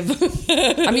them. I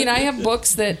have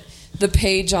books that the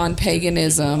page on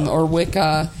paganism or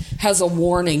Wicca has a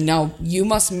warning. Now, you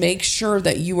must make sure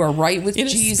that you are right with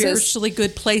Jesus. In a spiritually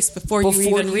good place before you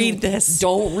even read this.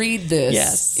 Don't read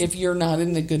this if you're not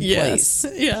in a good place.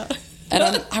 Yeah.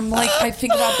 And I'm like, I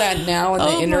think about that now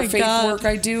in the interfaith work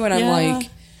I do, and I'm like,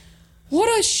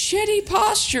 what a shitty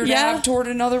posture to have toward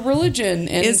another religion,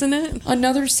 and isn't it?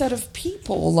 Another set of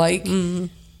people. Like,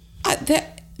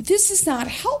 this is not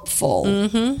helpful.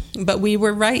 Mm-hmm. But we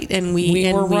were right, and we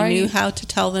knew how to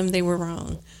tell them they were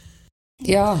wrong.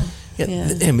 Yeah.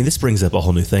 Yeah. I mean, this brings up a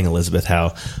whole new thing, Elizabeth.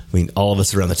 How all of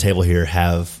us around the table here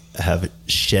have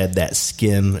shed that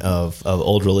skin of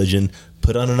old religion,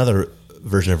 put on another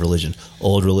version of religion,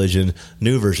 old religion,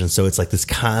 new version. So it's like this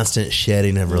constant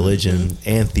shedding of religion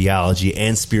and theology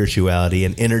and spirituality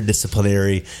and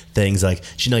interdisciplinary things. Like,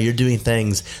 you're doing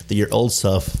things that your old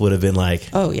self would have been like,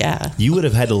 Oh, yeah. you would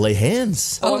have had to lay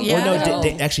hands. Oh, yeah. Or no,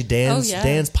 actually,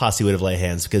 Dan's posse would have laid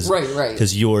hands because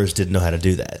because yours didn't know how to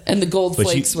do that. And the gold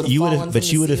flakes would have fallen.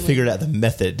 But you would have figured out the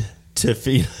method to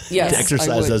to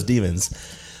exercise those demons.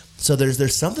 So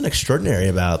there's something extraordinary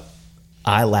about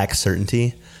I lack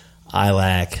certainty. I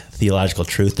lack theological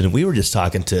truth. And we were just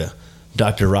talking to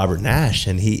Dr. Robert Nash,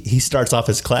 and he starts off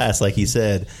his class like he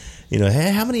said,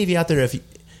 hey, how many of you out there,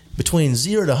 between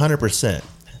 0 to 100%,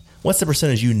 what's the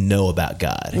percentage you know about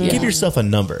God? Yeah. Give yourself a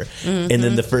number. Mm-hmm. And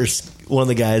then one of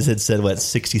the guys had said,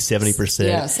 60, 70%.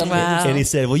 Yeah, wow. And he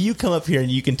said, well, you come up here and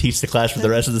you can teach the class for the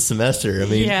rest of the semester. I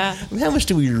mean, how much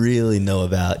do we really know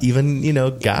about even,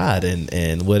 God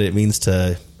and what it means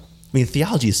to...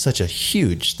 theology is such a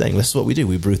huge thing. This is what we do.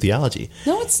 We brew theology.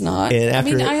 No, it's not.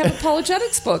 And I have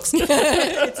apologetics books.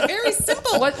 It's very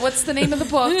simple. What's the name of the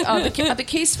book? The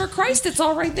Case for Christ. It's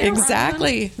all right there.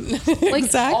 Exactly.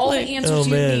 Exactly. All the answers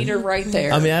you need are right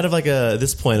there. Out of at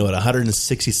this point,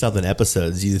 160 something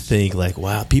episodes, you think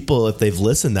wow, people, if they've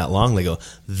listened that long, they go,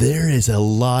 there is a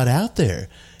lot out there.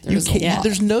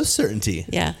 There's no certainty.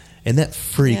 Yeah. And that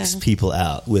freaks people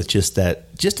out with just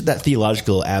that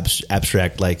theological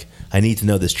abstract, I need to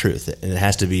know this truth. And it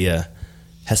has to be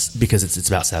because it's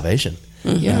about salvation.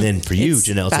 Mm-hmm. And then for you,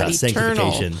 Janelle, it's about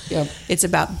sanctification. Yep. It's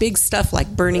about big stuff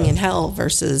like burning in hell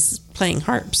versus playing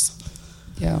harps.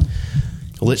 Yeah.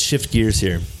 Well, let's shift gears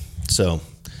here. So,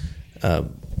 Thich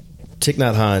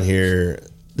Nhat Hanh here,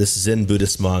 this Zen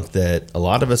Buddhist monk that a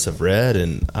lot of us have read,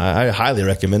 and I highly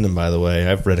recommend him, by the way.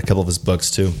 I've read a couple of his books,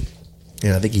 too.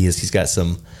 And I think he's got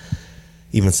some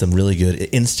really good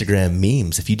Instagram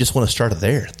memes. If you just want to start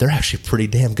there, they're actually pretty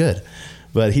damn good.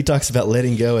 But he talks about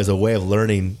letting go as a way of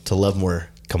learning to love more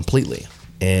completely.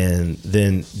 And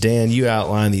then, Dan, you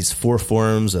outline these 4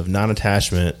 forms of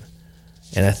non-attachment.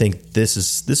 And I think this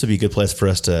would be a good place for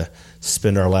us to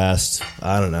spend our last,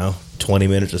 20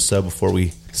 minutes or so before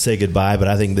we say goodbye. But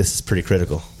I think this is pretty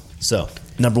critical. So,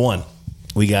 number 1,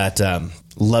 we got...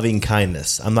 loving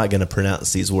kindness. I'm not going to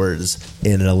pronounce these words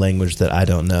in a language that I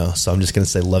don't know, so I'm just going to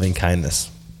say loving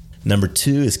kindness. Number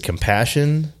 2 is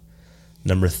compassion.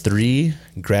 Number 3,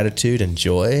 gratitude and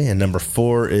joy. And number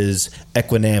 4 is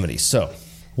equanimity. So,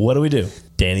 what do we do,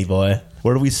 Danny boy?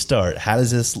 Where do we start? What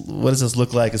does this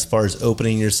look like as far as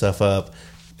opening yourself up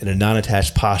in a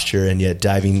non-attached posture and yet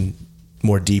diving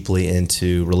more deeply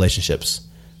into relationships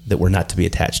that we're not to be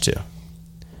attached to?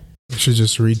 I should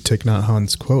just read Thich Nhat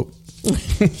Hanh's quote.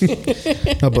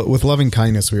 No, but with loving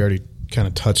kindness, we already kind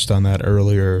of touched on that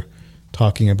earlier,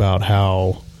 talking about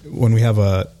how when we have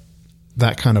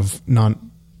that kind of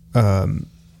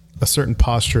a certain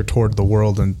posture toward the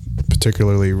world and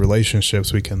particularly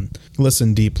relationships, we can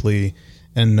listen deeply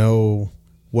and know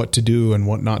what to do and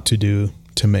what not to do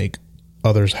to make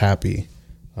others happy.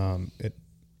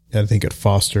 I think it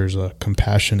fosters a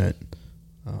compassionate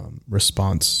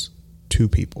response to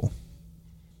people,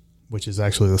 which is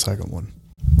actually the second one.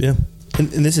 Yeah.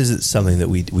 And this is something that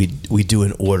we do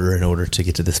in order to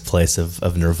get to this place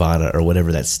of nirvana or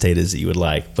whatever that state is that you would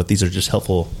like. But these are just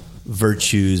helpful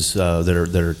virtues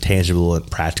that are tangible and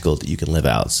practical that you can live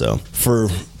out. So for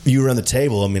you around the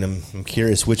table, I'm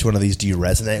curious, which one of these do you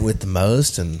resonate with the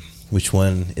most, and which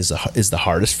one is the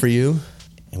hardest for you,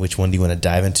 and which one do you want to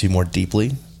dive into more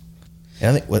deeply?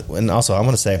 And I think, and also I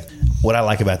want to say what I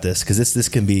like about this, because this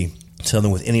can be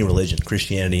something with any religion,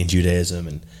 Christianity and Judaism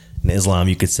and Islam.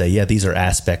 You could say, yeah, these are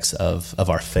aspects of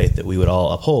our faith that we would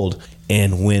all uphold.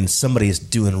 And when somebody is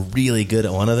doing really good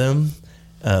at one of them,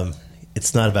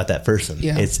 it's not about that person.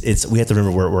 Yeah. It's we have to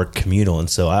remember we're communal. And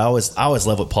so I always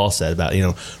love what Paul said about,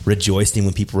 rejoicing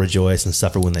when people rejoice and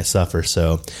suffer when they suffer.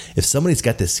 So if somebody's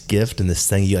got this gift and this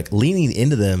thing, leaning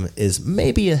into them is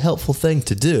maybe a helpful thing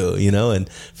to do, and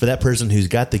for that person who's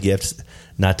got the gift,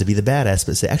 not to be the badass,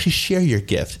 but say, actually share your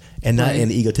gift, and not in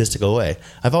an egotistical way.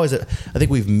 I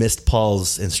think we've missed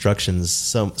Paul's instructions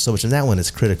so much, and that one is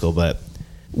critical. But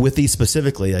with these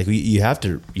specifically, you have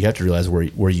to realize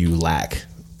where you lack,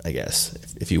 I guess,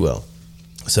 if you will.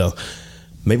 So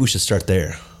maybe we should start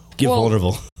there. Get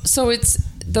vulnerable. So it's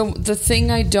the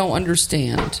thing I don't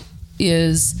understand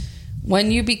is when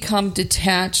you become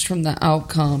detached from the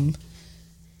outcome,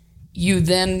 you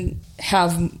then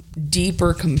have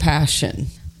deeper compassion.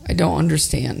 I don't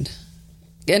understand.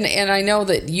 And I know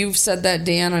that you've said that,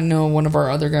 Dan. I know one of our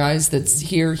other guys that's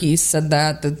here, he said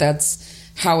that's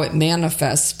how it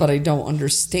manifests, but I don't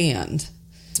understand.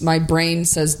 My brain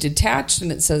says detached,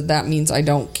 and it says that means I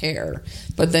don't care.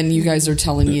 But then you guys are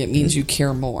telling me it means you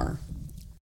care more.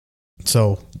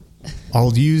 So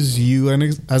I'll use you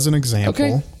as an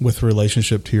example with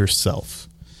relationship to yourself.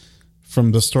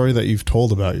 From the story that you've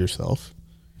told about yourself,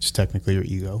 it's technically your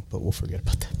ego, but we'll forget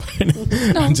about that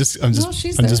part. I'm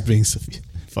just being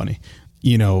funny.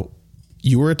 You know,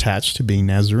 you were attached to being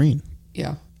Nazarene.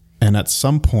 Yeah. And at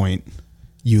some point,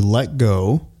 you let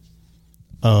go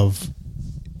of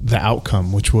the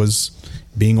outcome, which was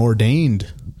being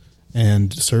ordained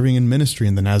and serving in ministry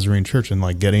in the Nazarene church and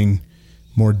like getting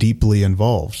more deeply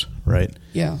involved, right?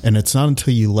 Yeah. And it's not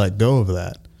until you let go of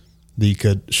that you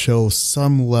could show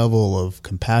some level of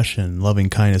compassion, loving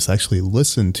kindness, actually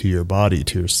listen to your body,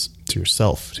 to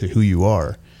yourself, to who you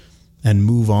are, and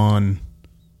move on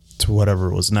to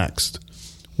whatever was next,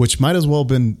 which might as well have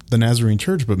been the Nazarene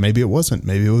church, but maybe it wasn't.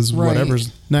 Maybe it was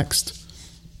whatever's next.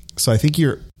 So I think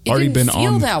you're already been on. It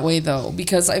didn't feel that way though,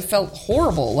 because I felt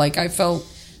horrible. Like I felt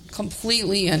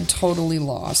completely and totally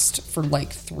lost for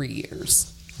like 3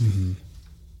 years. Mm-hmm.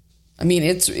 I mean,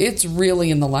 it's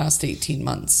really in the last 18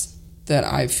 months that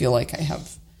I feel like I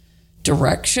have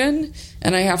direction,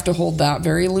 and I have to hold that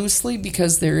very loosely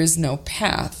because there is no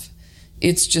path.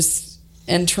 It's just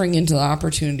entering into the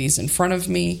opportunities in front of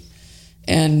me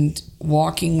and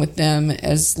walking with them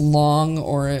as long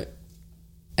or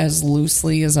as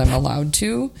loosely as I'm allowed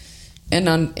to.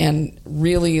 And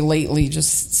really lately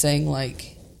just saying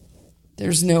like,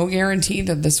 there's no guarantee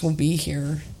that this will be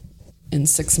here in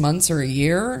 6 months or a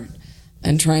year,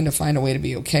 and trying to find a way to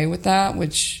be okay with that,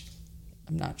 which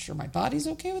I'm not sure my body's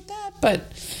okay with that, but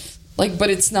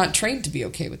it's not trained to be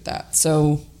okay with that.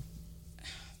 So,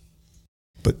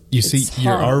 but you see,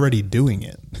 you're already doing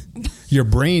it. Your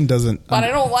brain doesn't, but I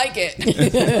don't like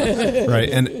it. Right.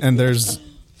 And there's,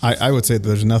 I would say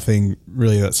there's nothing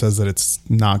really that says that it's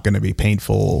not going to be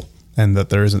painful and that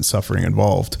there isn't suffering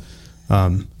involved.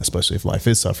 Especially if life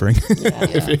is suffering.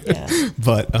 Yeah.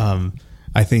 But,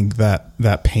 I think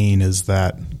that pain is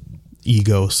that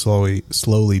ego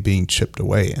slowly being chipped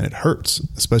away, and it hurts,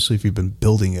 especially if you've been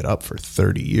building it up for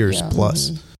 30 years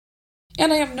plus. Mm-hmm.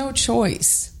 And I have no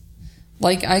choice.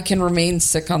 Like I can remain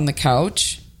sick on the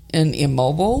couch and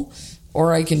immobile,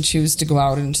 or I can choose to go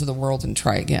out into the world and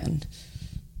try again.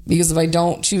 Because if I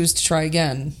don't choose to try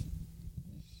again,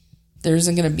 there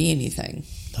isn't going to be anything.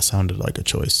 That sounded like a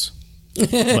choice.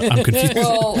 But I'm confused.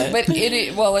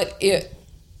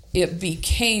 It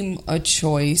became a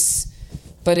choice,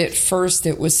 but at first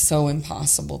it was so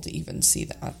impossible to even see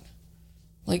that.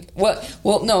 Like, what?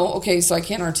 Well, no, okay, so I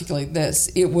can't articulate this.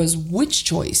 It was which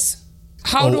choice?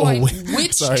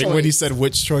 Which choice? When you said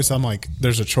which choice, I'm like,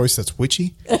 there's a choice that's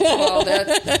witchy? Well,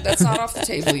 that's not off the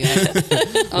table yet.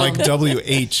 Like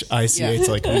WHICH, it's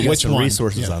like, which one?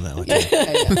 Resources on that one. Yeah.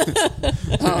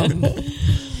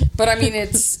 But I mean,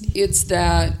 it's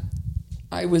that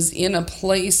I was in a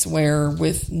place where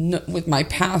with my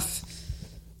path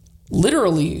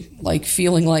literally like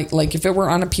feeling like if it were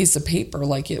on a piece of paper,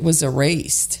 like it was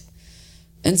erased.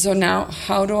 And so now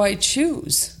how do I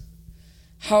choose?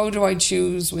 How do I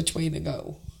choose which way to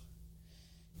go?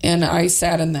 And I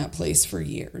sat in that place for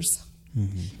years.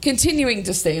 Mm-hmm. Continuing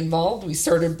to stay involved. We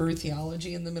started Brew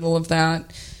Theology in the middle of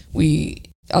that.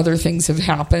 Other things have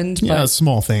happened. Yeah, but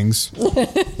small things.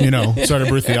 Started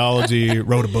Brew Theology,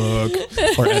 wrote a book,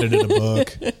 or edited a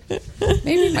book.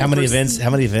 Maybe how many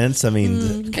events? I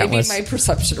mean, maybe my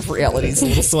perception of reality is a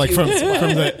little so like from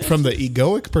the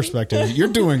egoic perspective, you're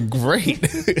doing great.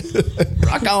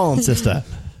 Rock on, sister.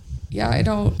 Yeah, I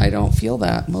don't feel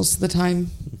that most of the time.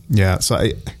 Yeah,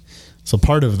 so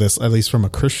part of this, at least from a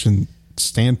Christian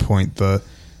standpoint, the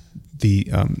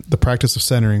practice of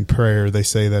centering prayer, they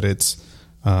say that it's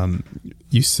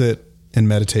you sit in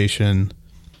meditation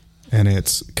and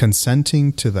it's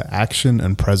consenting to the action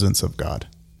and presence of God.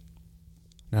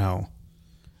 Now,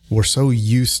 we're so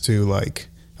used to like,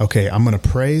 okay, I'm going to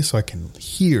pray so I can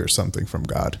hear something from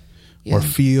God or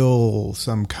feel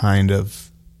some kind of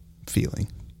feeling.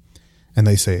 And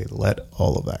they say, let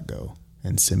all of that go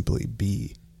and simply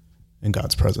be in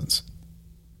God's presence.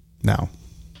 Now,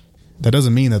 that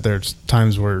doesn't mean that there's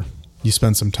times where you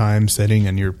spend some time sitting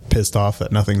and you're pissed off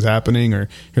that nothing's happening, or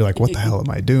you're like, what the hell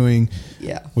am I doing?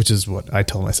 Yeah. Which is what I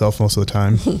tell myself most of the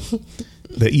time.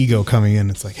 The ego coming in,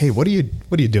 it's like, hey, what are you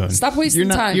doing? Stop wasting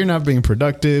time. You're not being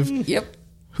productive. Yep.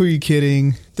 Who are you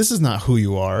kidding? This is not who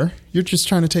you are. You're just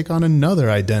trying to take on another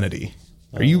identity.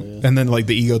 Are you? Yeah. And then like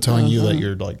the ego telling you that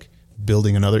you're like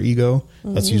building another ego.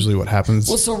 That's usually what happens.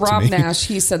 Well, so Rob Nash,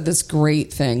 he said this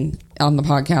great thing on the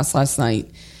podcast last night.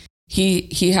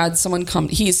 he had someone come.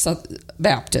 He's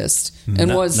Baptist and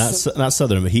not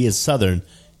Southern, but he is Southern.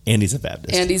 And he's a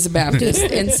Baptist.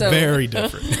 And so very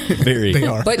different. Very. They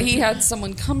are. But he had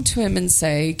someone come to him and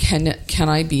say, can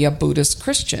I be a Buddhist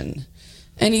Christian?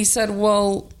 And he said,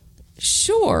 well,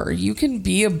 sure, you can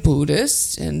be a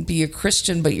Buddhist and be a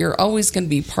Christian, but you're always going to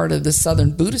be part of the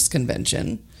Southern Buddhist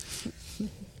Convention.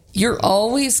 You're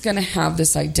always going to have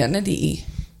this identity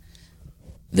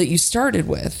that you started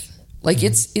with. Like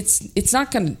it's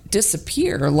not going to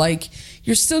disappear. Like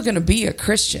you're still going to be a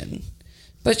Christian.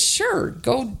 But sure,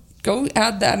 go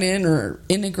add that in or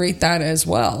integrate that as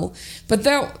well. But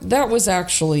that was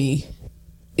actually,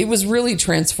 it was really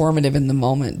transformative in the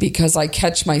moment because I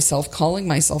catch myself calling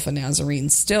myself a Nazarene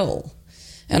still.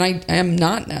 And I am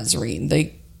not Nazarene.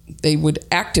 They would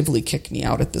actively kick me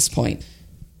out at this point.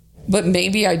 But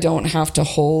maybe I don't have to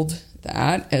hold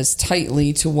that as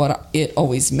tightly to what it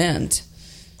always meant.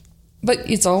 But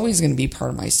it's always going to be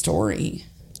part of my story.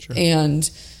 Sure. And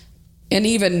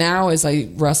even now, as I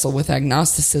wrestle with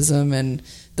agnosticism and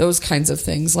those kinds of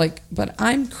things, but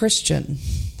I'm Christian.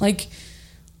 Like,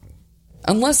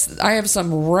 unless I have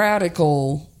some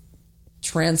radical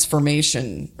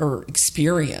transformation or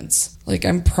experience,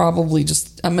 I'm probably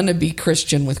I'm going to be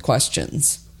Christian with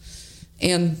questions.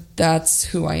 And that's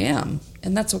who I am.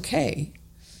 And that's okay.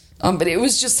 But it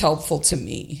was just helpful to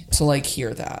me to,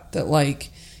 hear that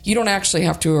you don't actually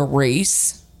have to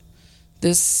erase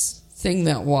this thing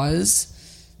that was.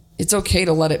 It's okay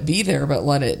to let it be there, but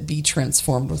let it be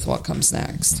transformed with what comes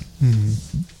next.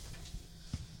 Mm-hmm.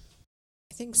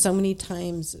 I think so many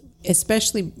times,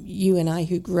 especially you and I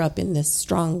who grew up in this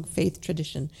strong faith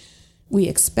tradition, we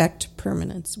expect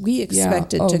permanence. We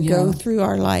expect it to go through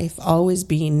our life always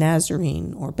being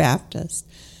Nazarene or Baptist.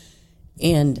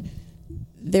 And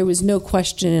there was no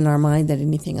question in our mind that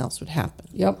anything else would happen.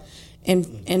 Yep.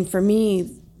 And for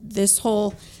me,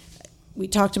 we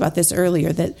talked about this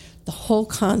earlier, that the whole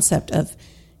concept of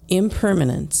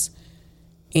impermanence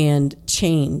and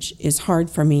change is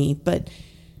hard for me, but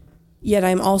yet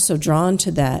I'm also drawn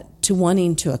to that, to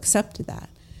wanting to accept that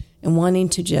and wanting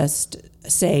to just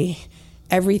say,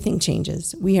 everything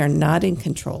changes. We are not in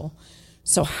control.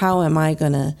 So how am I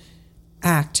going to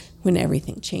act when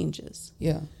everything changes?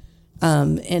 Yeah.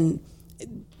 And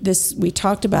we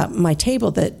talked about my table,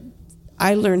 that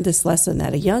I learned this lesson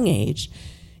at a young age.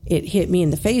 It hit me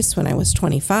in the face when I was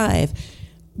 25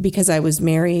 because I was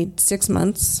married 6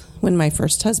 months when my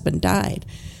first husband died.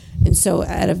 And so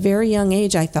at a very young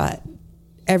age, I thought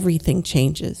everything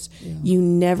changes. Yeah. You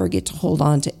never get to hold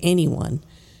on to anyone.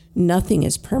 Nothing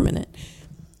is permanent.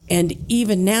 And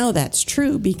even now that's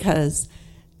true because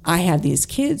I have these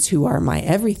kids who are my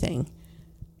everything,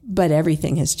 but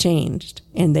everything has changed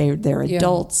and they're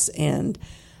adults and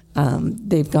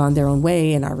they've gone their own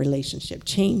way and our relationship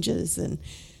changes, and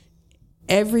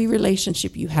every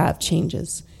relationship you have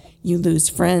changes. You lose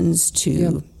friends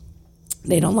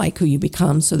they don't like who you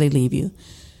become, so they leave you.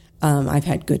 I've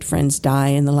had good friends die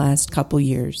in the last couple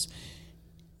years.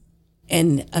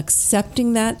 And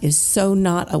accepting that is so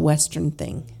not a Western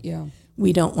thing. Yeah.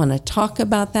 We don't want to talk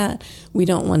about that. We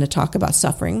don't want to talk about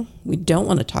suffering. We don't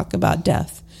want to talk about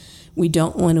death. We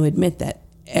don't want to admit that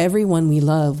everyone we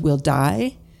love will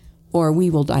die, or we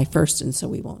will die first, and so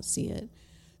we won't see it.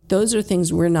 Those are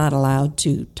things we're not allowed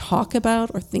to talk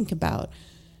about or think about.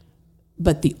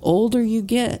 But the older you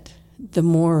get, the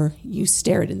more you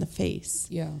stare it in the face.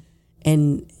 Yeah.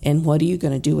 And what are you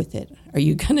going to do with it? Are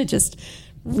you going to just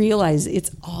realize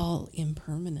it's all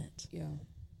impermanent? Yeah.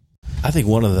 I think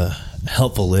one of the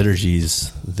helpful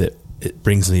liturgies that it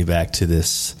brings me back to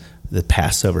the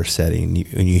Passover setting,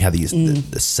 when you have these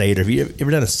the Seder. Have you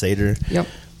ever done a Seder? Yep.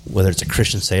 Whether it's a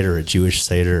Christian Seder or a Jewish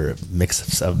Seder or a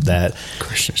mix of that.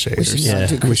 Christian We Seders. should not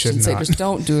do Christian Seders.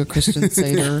 Don't do a Christian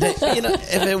Seder.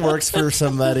 If it works for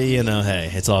somebody,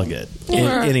 hey, it's all good.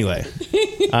 Anyway,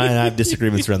 I have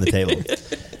disagreements around the table,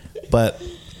 but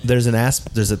there's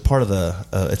a part of the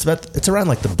it's around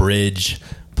the bridge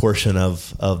portion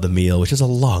of the meal, which is a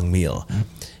long meal,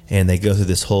 and they go through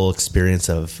this whole experience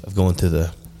of going through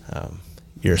the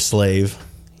you're a slave,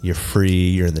 you're free,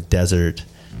 you're in the desert,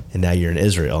 and now you're in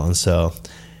Israel. And so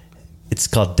it's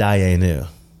called Dayenu.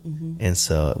 Mm-hmm. And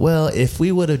so, if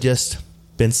we would have just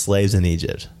been slaves in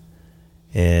Egypt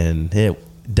and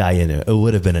Dayenu, it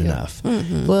would have been enough.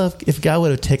 Mm-hmm. Well, if God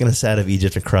would have taken us out of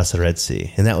Egypt and crossed the Red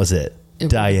Sea, and that was it,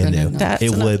 Dayenu,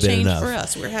 it would have been enough for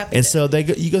us. We're happy. And so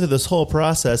you go through this whole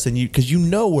process, and because you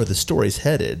know where the story's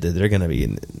headed, that they're going to be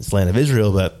in this land of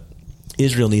Israel, but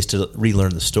Israel needs to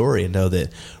relearn the story and know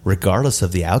that regardless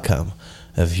of the outcome,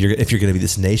 if you're going to be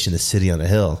this nation, this city on a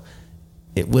hill,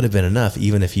 it would have been enough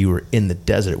even if you were in the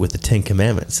desert with the 10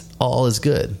 commandments. All is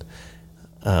good.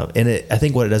 I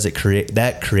think what it does,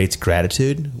 that creates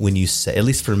gratitude when you say, at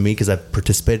least for me, because I've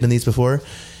participated in these before.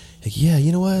 Like, yeah,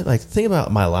 you know what? Like, think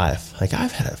about my life. Like,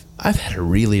 I've had a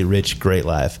really rich, great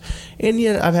life, and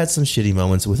yet I've had some shitty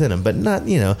moments within them. But not,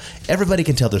 everybody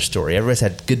can tell their story. Everybody's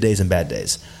had good days and bad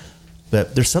days.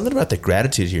 But there's something about the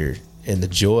gratitude here and the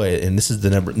joy, and this is the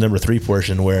number 3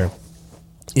 portion where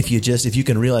if you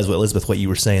can realize what you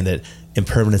were saying, that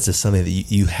impermanence is something that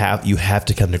you have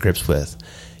to come to grips with.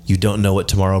 You don't know what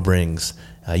tomorrow brings.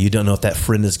 You don't know if that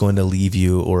friend is going to leave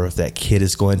you or if that kid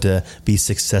is going to be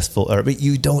successful. But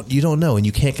you don't know, and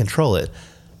you can't control it.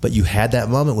 But you had that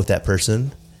moment with that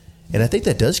person, and I think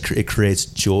that it creates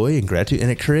joy and gratitude, and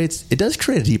it does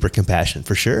create a deeper compassion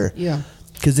for sure. Yeah,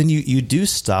 because then you do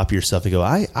stop yourself and go,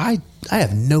 I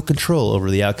have no control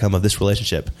over the outcome of this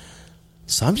relationship.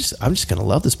 So I'm just going to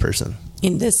love this person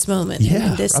in this moment,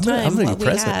 yeah, in this I'm time, gonna what be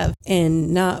we present. have,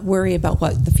 and not worry about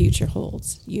what the future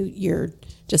holds. You're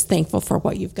just thankful for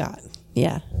what you've got.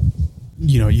 Yeah.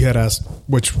 You had asked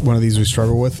which one of these we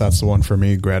struggle with. That's the one for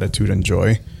me, gratitude and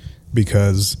joy,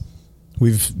 because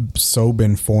we've so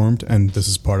been formed, and this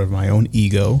is part of my own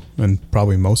ego and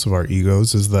probably most of our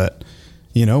egos, is that,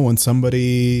 when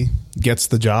somebody gets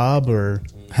the job or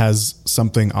has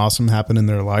something awesome happen in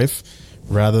their life,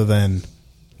 rather than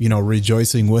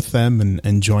rejoicing with them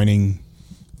and joining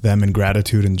them in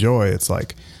gratitude and joy, it's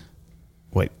like,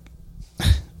 wait,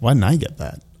 why didn't I get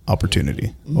that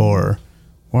opportunity? Or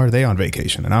why are they on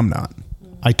vacation and I'm not?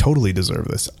 I totally deserve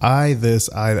this.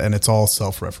 And it's all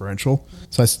self-referential.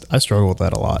 So I struggle with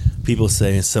that a lot. People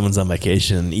say someone's on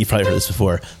vacation. You've probably heard this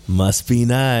before. Must be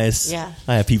nice. Yeah.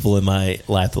 I have people in my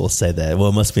life that will say that. Well,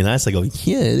 it must be nice. I go,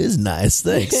 yeah, it is nice.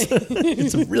 Thanks.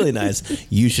 It's really nice.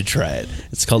 You should try it.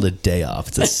 It's called a day off.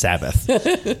 It's a Sabbath.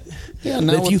 Yeah.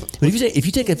 But if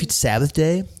you take a Sabbath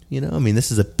day,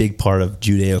 this is a big part of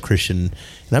Judeo-Christian,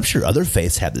 and I'm sure other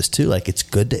faiths have this too. Like, it's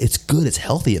good, it's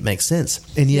healthy, it makes sense.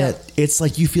 And yet it's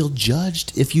like you feel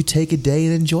judged if you take a day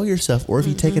and enjoy yourself, or if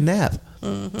you take a nap.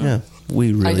 Mm-hmm.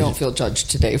 Yeah, I don't feel judged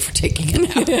today for taking a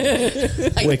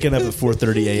nap. Waking up at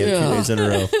 4:30 a.m. 2 days in a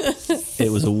row.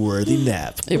 It was a worthy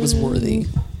nap. It was worthy.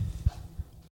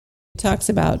 It talks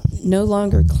about no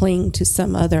longer cling to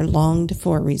some other longed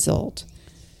for result.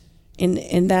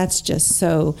 And that's just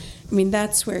so,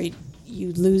 that's where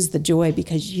you lose the joy,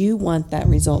 because you want that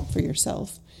result for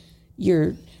yourself.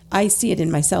 I see it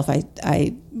in myself.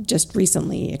 I just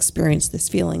recently experienced this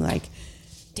feeling like,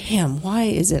 damn, why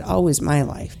is it always my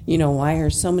life? Why are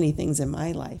so many things in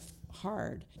my life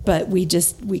hard? But we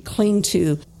cling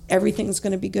to everything's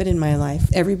going to be good in my life.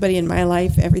 Everybody in my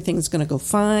life, everything's going to go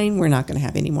fine. We're not going to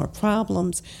have any more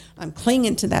problems. I'm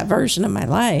clinging to that version of my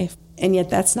life. And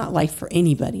yet that's not life for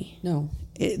anybody. No.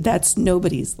 That's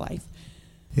nobody's life.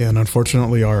 Yeah, and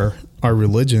unfortunately our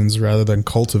religions, rather than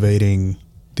cultivating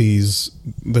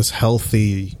this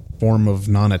healthy form of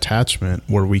non-attachment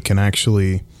where we can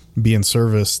actually be in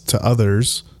service to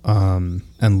others and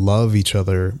love each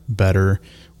other better,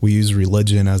 we use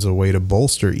religion as a way to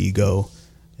bolster ego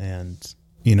and,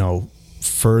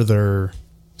 further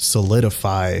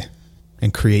solidify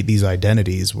and create these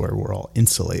identities where we're all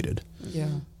insulated. Yeah.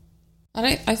 And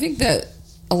I think that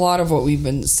a lot of what we've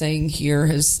been saying here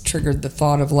has triggered the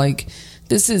thought of, like,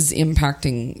 this is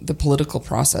impacting the political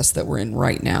process that we're in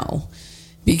right now,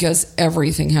 because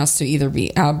everything has to either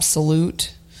be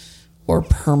absolute or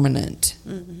permanent.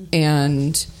 Mm-hmm.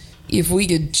 And if we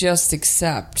could just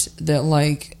accept that,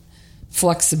 like,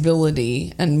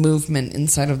 flexibility and movement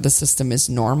inside of the system is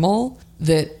normal,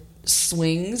 that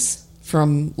swings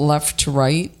from left to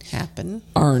right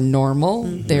are normal,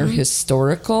 mm-hmm. they're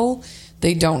historical.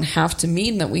 They don't have to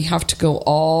mean that we have to go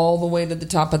all the way to the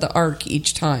top of the arc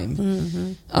each time.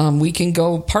 Mm-hmm. We can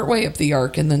go partway up the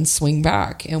arc and then swing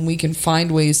back, and we can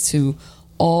find ways to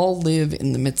all live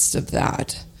in the midst of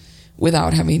that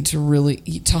without having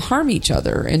to harm each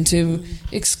other and to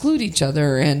exclude each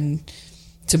other and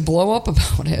to blow up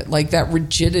about it. Like that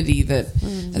rigidity that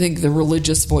I think the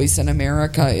religious voice in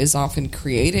America is often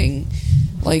creating.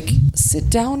 Like, sit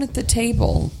down at the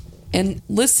table and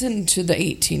listen to the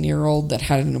 18-year-old that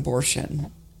had an abortion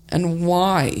and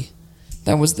why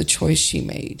that was the choice she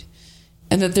made.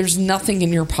 And that there's nothing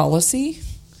in your policy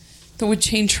that would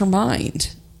change her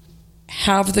mind.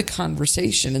 Have the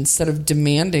conversation instead of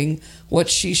demanding what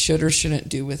she should or shouldn't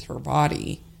do with her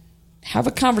body. Have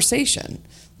a conversation.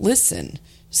 Listen.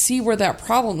 See where that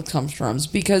problem comes from.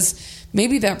 Because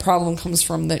maybe that problem comes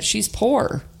from that she's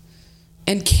poor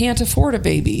and can't afford a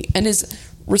baby and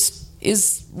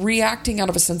is reacting out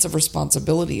of a sense of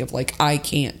responsibility of, like, I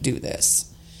can't do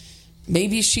this.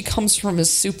 maybe she comes from a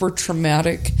super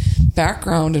traumatic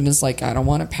background and is like, I don't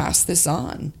want to pass this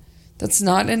on. That's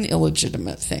not an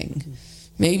illegitimate thing.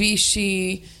 Maybe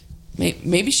she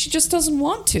just doesn't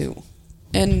want to,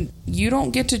 and you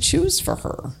don't get to choose for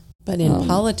her. But in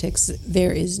politics,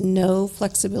 there is no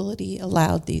flexibility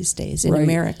allowed these days in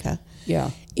America.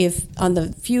 Yeah. If on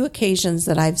the few occasions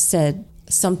that I've said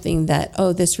something that,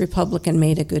 this Republican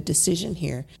made a good decision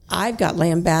here, I've got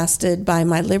lambasted by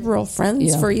my liberal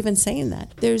friends for even saying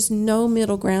that. There's no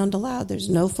middle ground allowed. There's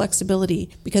no flexibility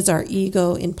because our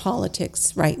ego in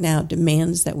politics right now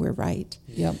demands that we're right.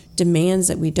 Yep. Demands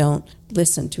that we don't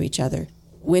listen to each other.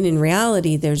 When in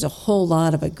reality, there's a whole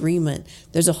lot of agreement.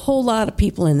 There's a whole lot of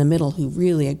people in the middle who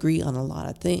really agree on a lot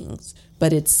of things.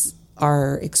 But it's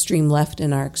our extreme left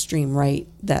and our extreme right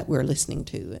that we're listening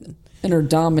to. And are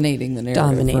dominating the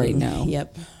narrative right now.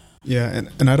 Yep. Yeah,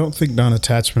 and I don't think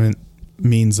non-attachment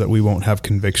means that we won't have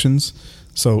convictions.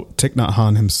 So Thich Nhat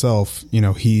Hanh himself,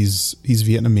 he's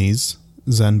Vietnamese,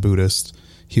 Zen Buddhist.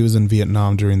 He was in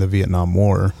Vietnam during the Vietnam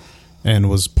War and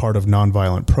was part of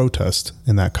nonviolent protest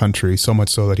in that country, so much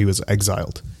so that he was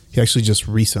exiled. He actually just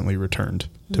recently returned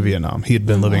to Vietnam. He had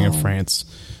been living in France,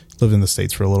 lived in the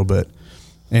States for a little bit.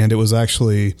 And it was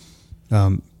actually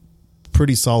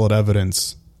pretty solid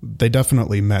evidence. They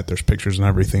definitely met. There's pictures and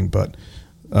everything, but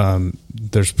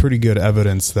there's pretty good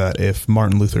evidence that if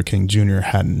Martin Luther King Jr.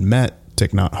 hadn't met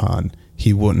Thich Nhat Hanh,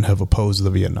 he wouldn't have opposed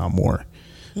the Vietnam War,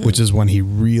 which is when he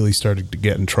really started to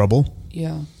get in trouble.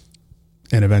 Yeah.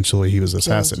 And eventually he was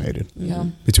assassinated. Yeah.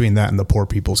 Between that and the Poor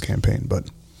People's Campaign. But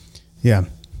yeah,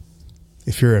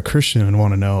 if you're a Christian and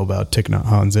want to know about Thich Nhat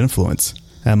Hanh's influence,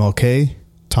 MLK,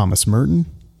 Thomas Merton,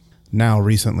 now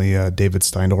recently David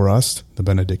Steindl-Rast, the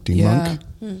Benedictine monk,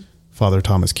 Father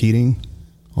Thomas Keating,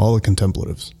 all the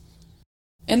contemplatives.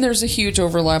 And there's a huge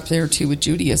overlap there too with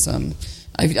Judaism.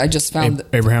 I just found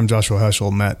Abraham Joshua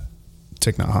Heschel met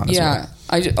Thich Nhat Hanh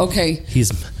as well. Okay.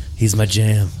 He's my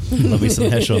jam. Love me some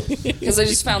Heschel. Because I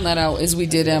just found that out as we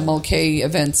did MLK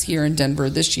events here in Denver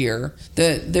this year,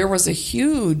 that there was a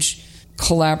huge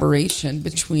collaboration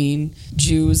between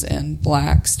Jews and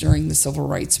blacks during the civil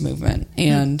rights movement.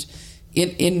 And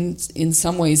in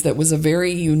some ways that was a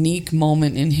very unique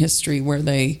moment in history where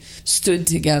they stood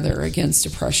together against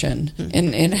oppression,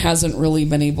 and hasn't really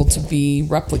been able to be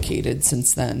replicated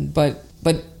since then. But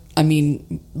I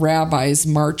mean, rabbis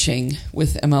marching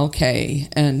with MLK,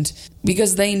 and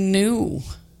because they knew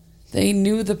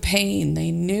the pain,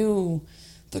 they knew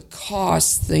the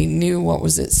cost, they knew what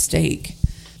was at stake.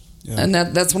 Yeah. And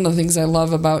that's one of the things I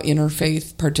love about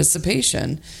interfaith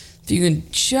participation. If you can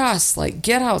just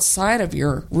get outside of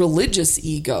your religious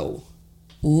ego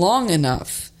long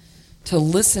enough to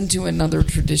listen to another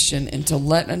tradition and to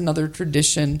let another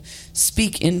tradition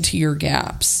speak into your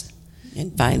gaps.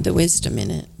 And find the wisdom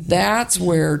in it. That's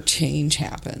where change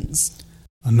happens.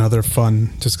 Another fun,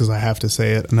 just because I have to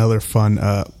say it, another fun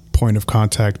point of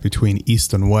contact between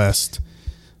East and West.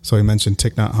 So we mentioned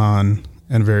Thich Nhat Hanh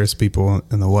and various people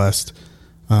in the West.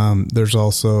 There's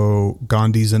also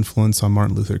Gandhi's influence on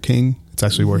Martin Luther King. It's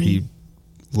actually where he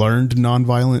learned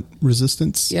nonviolent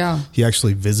resistance. Yeah. He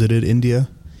actually visited India.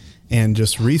 And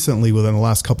just recently, within the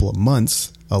last couple of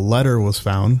months, a letter was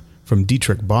found from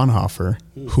Dietrich Bonhoeffer,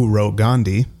 who wrote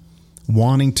Gandhi,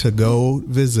 wanting to go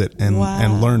visit and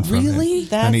learn from him.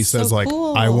 That's and he says, so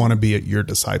cool. I want to be your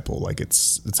disciple.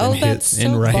 It's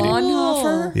in writing.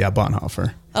 Bonhoeffer? Yeah,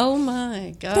 Bonhoeffer. Oh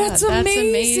my God. That's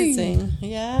amazing.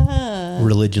 Yeah.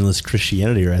 Religionless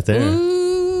Christianity right there.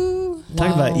 Ooh.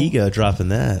 Talk about ego dropping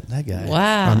that guy.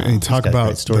 Wow. I mean, talk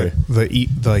about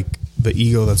the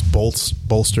ego that's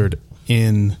bolstered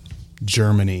in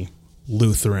Germany,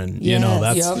 Lutheran.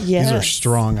 Yes. These are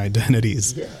strong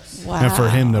identities. Yes. Wow. And for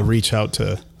him to reach out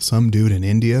to some dude in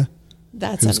India,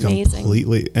 that's who's amazing.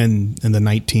 Completely in the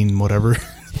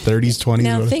 30s, 20s.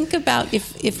 Now think about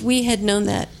if we had known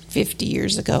that 50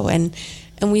 years ago, and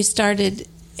we started,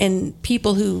 and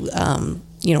people who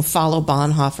follow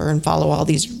Bonhoeffer and follow all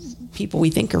these people we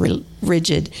think are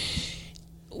rigid.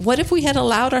 What if we had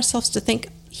allowed ourselves to think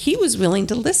he was willing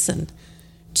to listen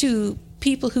to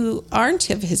people who aren't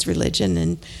of his religion?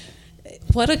 And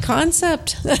what a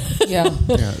concept. Yeah.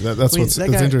 That's what's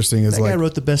interesting is that guy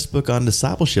wrote the best book on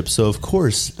discipleship. So of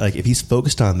course, if he's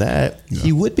focused on that,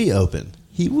 he would be open.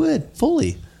 He would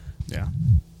fully. Yeah.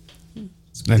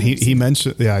 And he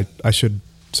mentioned, I should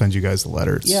send you guys the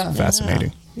letter. It's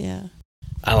fascinating. Yeah.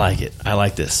 I like it. I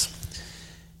like this.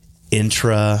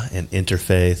 Intra and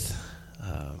interfaith,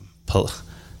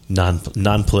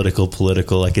 non-political,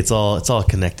 political, it's all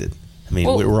connected. I mean,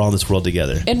 Well, we're all in this world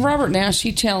together. And Robert Nash,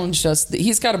 he challenged us.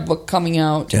 He's got a book coming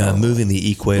out. Moving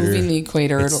the Equator. Moving the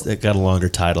Equator. It got a longer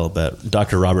title, but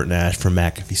Dr. Robert Nash from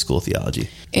McAfee School of Theology.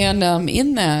 And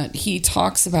in that, he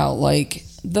talks about like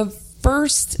the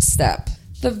first step,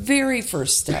 the very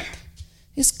first step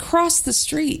is cross the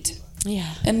street.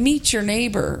 Yeah. And meet your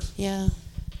neighbor. Yeah.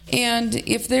 And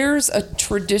if there's a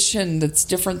tradition that's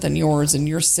different than yours in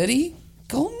your city,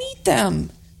 go meet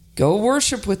them. Go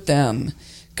worship with them.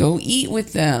 Go eat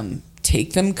with them.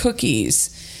 Take them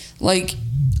cookies.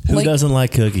 Who doesn't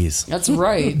like cookies? That's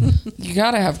right. You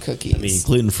got to have cookies. I mean,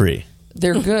 gluten-free.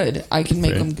 They're good. I can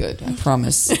make them good. I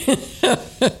promise.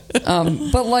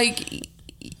 But like,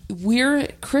 we're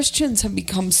Christians have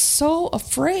become so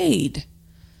afraid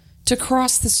to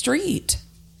cross the street.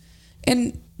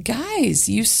 And guys,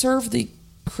 you serve the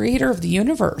creator of the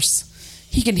universe.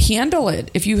 He can handle it.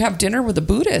 If you have dinner with a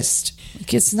Buddhist,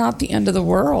 like, it's not the end of the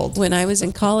world. When I was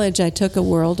in college, I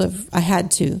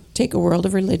had to take a world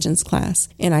of religions class,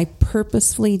 and I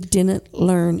purposefully didn't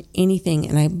learn anything,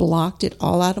 and I blocked it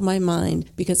all out of my mind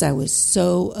because I was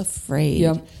so afraid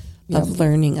of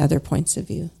learning other points of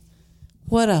view.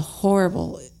 What a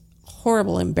horrible,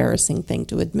 horrible, embarrassing thing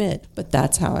to admit, but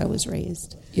that's how I was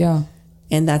raised. Yeah.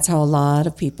 And that's how a lot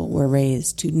of people were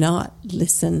raised, to not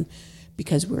listen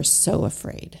because we're so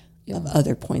afraid of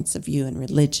other points of view and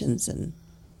religions. And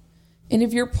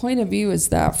if your point of view is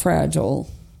that fragile,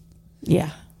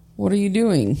 what are you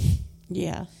doing?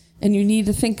 Yeah. And you need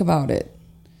to think about it.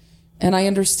 And I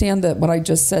understand that what I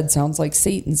just said sounds like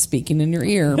Satan speaking in your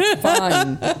ear.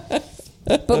 Fine.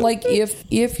 But like,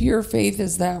 if your faith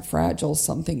is that fragile,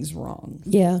 something's wrong.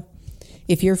 Yeah.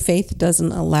 If your faith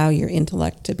doesn't allow your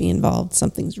intellect to be involved,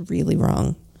 something's really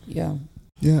wrong. Yeah.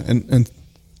 Yeah, and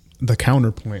the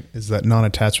counterpoint is that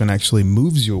non-attachment actually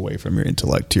moves you away from your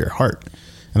intellect to your heart.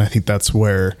 And I think that's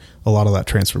where a lot of that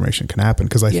transformation can happen,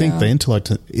 because I think the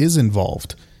intellect is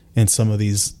involved in some of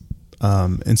these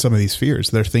fears.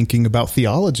 They're thinking about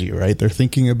theology, right? They're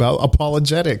thinking about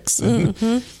apologetics.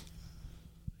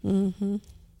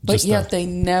 But yet they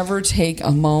never take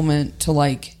a moment to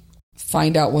like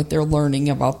find out what they're learning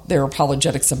about their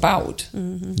apologetics about.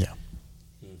 Yeah.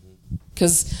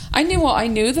 Because I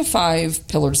knew the 5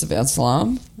 pillars of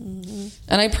Islam,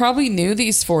 and I probably knew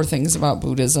these 4 things about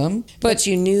Buddhism. But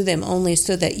you knew them only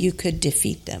so that you could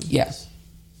defeat them. Yes.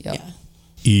 Yeah.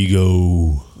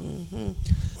 Ego.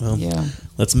 Well,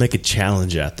 let's make a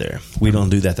challenge out there. We don't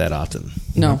do that often.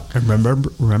 No. And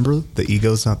remember, the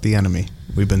ego's not the enemy.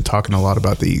 We've been talking a lot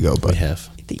about the ego, but We have.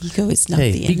 The ego is not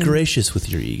Hey, the be enemy. gracious with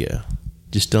your ego.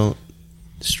 Just don't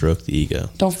stroke the ego.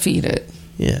 Don't feed it.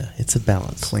 Yeah, it's a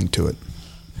balance. cling to it.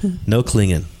 No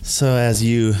clinging. So as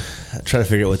you try to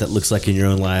figure out what that looks like in your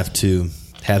own life, to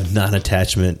have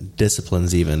non-attachment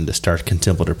disciplines, even to start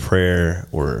contemplative prayer,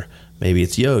 or maybe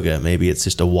it's yoga, maybe it's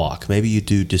just a walk. Maybe you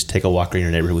do just take a walk around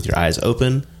your neighborhood with your eyes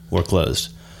open or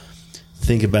closed.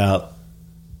 Think about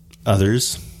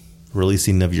others,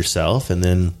 releasing of yourself, and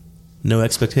then no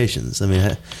expectations. I mean,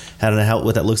 I don't know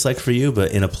what that looks like for you,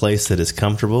 but in a place that is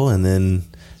comfortable, and then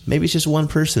maybe it's just one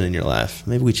person in your life.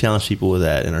 Maybe we challenge people with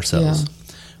that in ourselves. Yeah.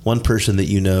 One person that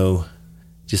you know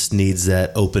just needs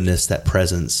that openness, that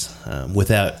presence,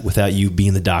 without you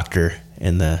being the doctor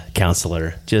and the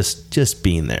counselor, just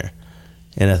being there.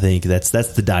 And I think that's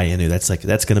the Dayenu.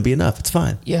 That's going to be enough. It's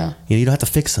fine. Yeah. You don't have to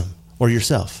fix them or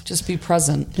yourself. Just be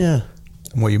present. Yeah.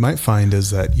 And what you might find is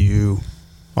that you,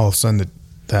 all of a sudden,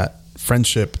 that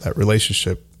friendship, that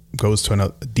relationship goes to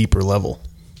a deeper level.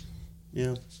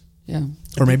 Yeah. Yeah.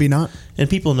 Or maybe not. And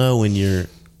people know when you're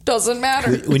Doesn't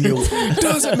matter. when you're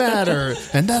Doesn't matter.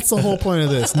 And that's the whole point of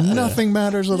this. Nothing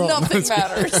matters at all. Nothing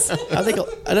matters.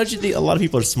 I don't you think a lot of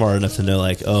people are smart enough to know,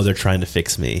 like, oh, they're trying to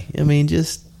fix me. I mean,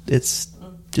 just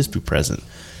be present.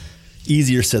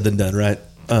 Easier said than done, right?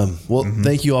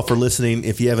 Thank you all for listening.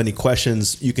 If you have any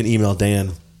questions, you can email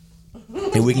Dan,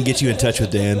 and we can get you in touch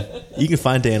with Dan. You can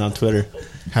find Dan on Twitter.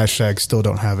 # still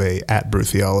don't have a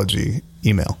 @BrewTheology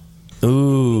email.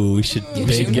 Ooh, we should You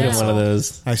get should him now. one of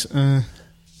those. I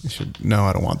should. No,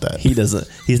 I don't want that. He doesn't.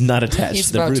 He's not attached He's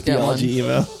to the about Brew to get Theology one.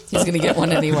 email. He's going to get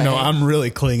one anyway. No, I'm really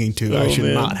clinging to. I should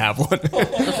man. not have one.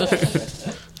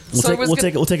 We'll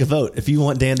take a vote. If you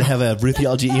want Dan to have a Brew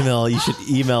Theology email, you should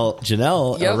email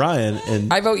Janelle or Yep. Ryan.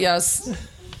 And I vote yes.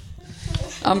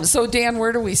 So, Dan,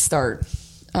 where do we start?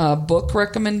 Book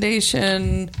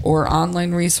recommendation or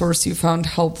online resource you found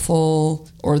helpful,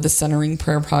 or the Centering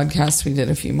Prayer podcast we did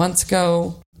a few months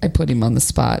ago? I put him on the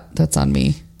spot. That's on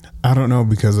me. I don't know,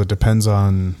 because it depends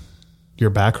on your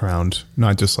background,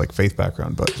 not just like faith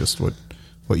background, but just what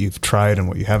you've tried and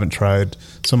what you haven't tried.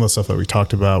 Some of the stuff that we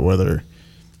talked about, whether,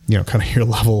 kind of your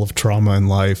level of trauma in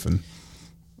life. And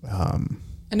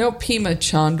I know Pima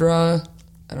Chandra.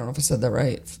 I don't know if I said that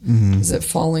right. Is it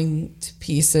falling to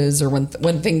pieces or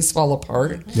when things fall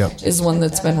apart? Yep. Is one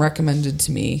that's been recommended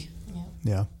to me.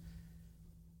 Yeah.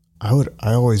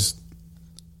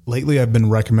 Lately I've been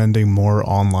recommending more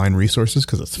online resources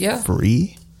because it's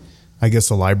free. I guess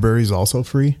the library is also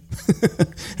free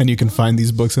and you can find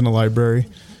these books in a library.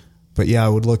 But yeah, I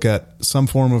would look at some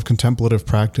form of contemplative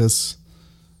practice.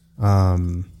 I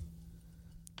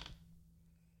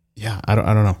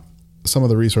don't know. Some of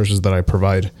the resources that I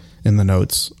provide in the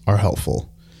notes are helpful.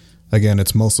 Again,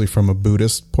 it's mostly from a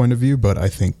Buddhist point of view, but I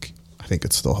think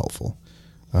it's still helpful.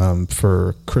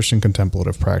 For Christian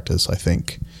contemplative practice, I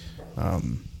think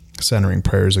centering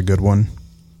prayer is a good one.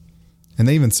 And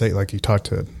they even say, like, you talk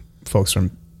to folks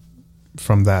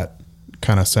from that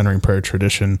kind of centering prayer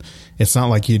tradition, it's not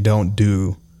like you don't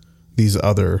do these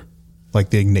other,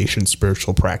 like the Ignatian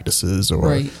spiritual practices or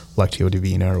Lectio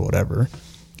Divina or whatever.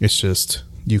 It's just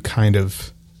you kind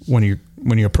of, when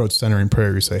you approach centering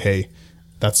prayer, you say, hey,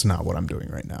 that's not what I'm doing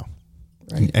right now.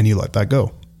 Right. And you let that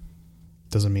go.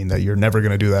 Doesn't mean that you're never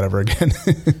going to do that ever again.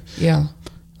 Yeah.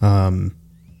 And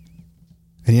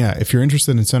yeah, if you're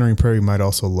interested in centering prayer, you might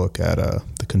also look at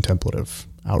the contemplative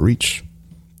outreach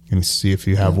and see if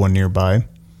you have one nearby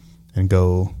and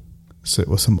go sit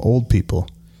with some old people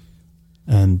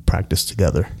and practice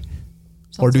together.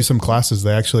 Or do some classes.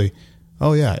 They actually,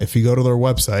 if you go to their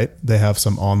website, they have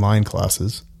some online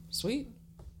classes. Sweet.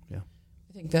 Yeah.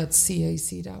 I think that's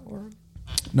cac.org.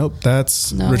 Nope,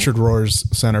 that's Richard Rohr's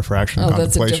Center for Action and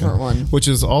Contemplation. That's a different one. Which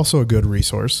is also a good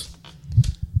resource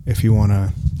if you want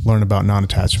to learn about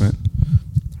non-attachment.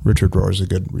 Richard Rohr is a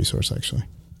good resource, actually.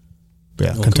 But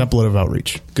yeah, contemplative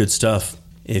outreach. Good stuff.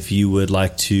 If you would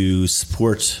like to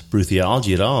support Brew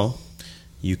Theology at all,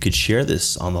 you could share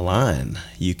this on the line.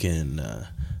 You can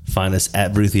find us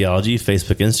at Brew Theology,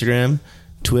 Facebook, Instagram.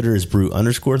 Twitter is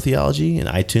Brew_Theology, and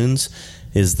iTunes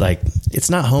is like, it's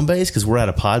not home base because we're at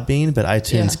a Podbean, but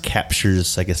iTunes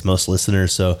captures, I guess, most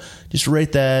listeners. So just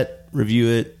rate that, review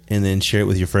it, and then share it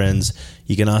with your friends.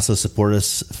 You can also support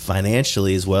us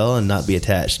financially as well and not be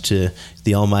attached to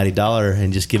the almighty dollar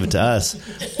and just give it to us.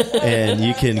 And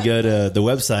you can go to the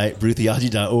website,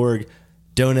 brewtheology.org,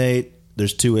 donate.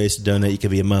 There's two ways to donate. You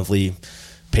can be a monthly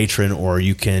patron or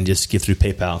you can just give through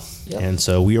PayPal. Yep. And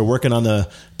so we are working on the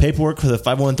paperwork for the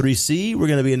 501(c)(3). We're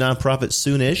going to be a nonprofit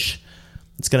soonish.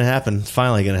 It's going to happen. It's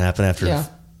finally going to happen after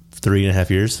 3.5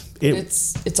 years.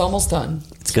 It's almost done.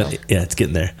 It's good. Yeah, it's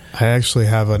getting there. I actually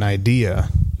have an idea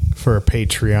for a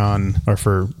Patreon or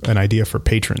for an idea for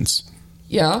patrons.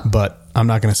 Yeah. But I'm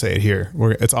not going to say it here.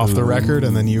 It's off the record,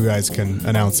 and then you guys can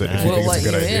announce it if you think it's a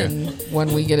good idea. We'll let you in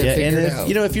when we get it figured out.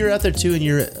 You know, if you're out there too and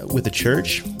you're with a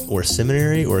church or a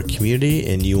seminary or a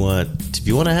community and if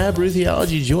you want to have Brew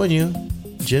Theology join you,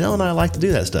 Janelle and I like to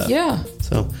do that stuff. Yeah.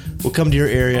 So we'll come to your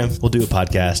area. We'll do a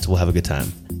podcast. We'll have a good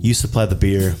time. You supply the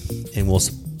beer and we'll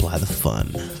supply the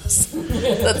fun.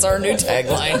 That's our new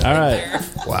tagline. All right.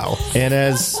 Wow. And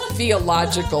as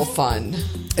theological fun.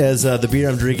 As the beer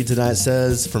I'm drinking tonight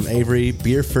says from Avery,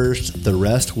 beer first, the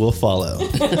rest will follow.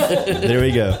 There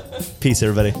we go. Peace,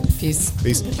 everybody. Peace.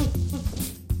 Peace.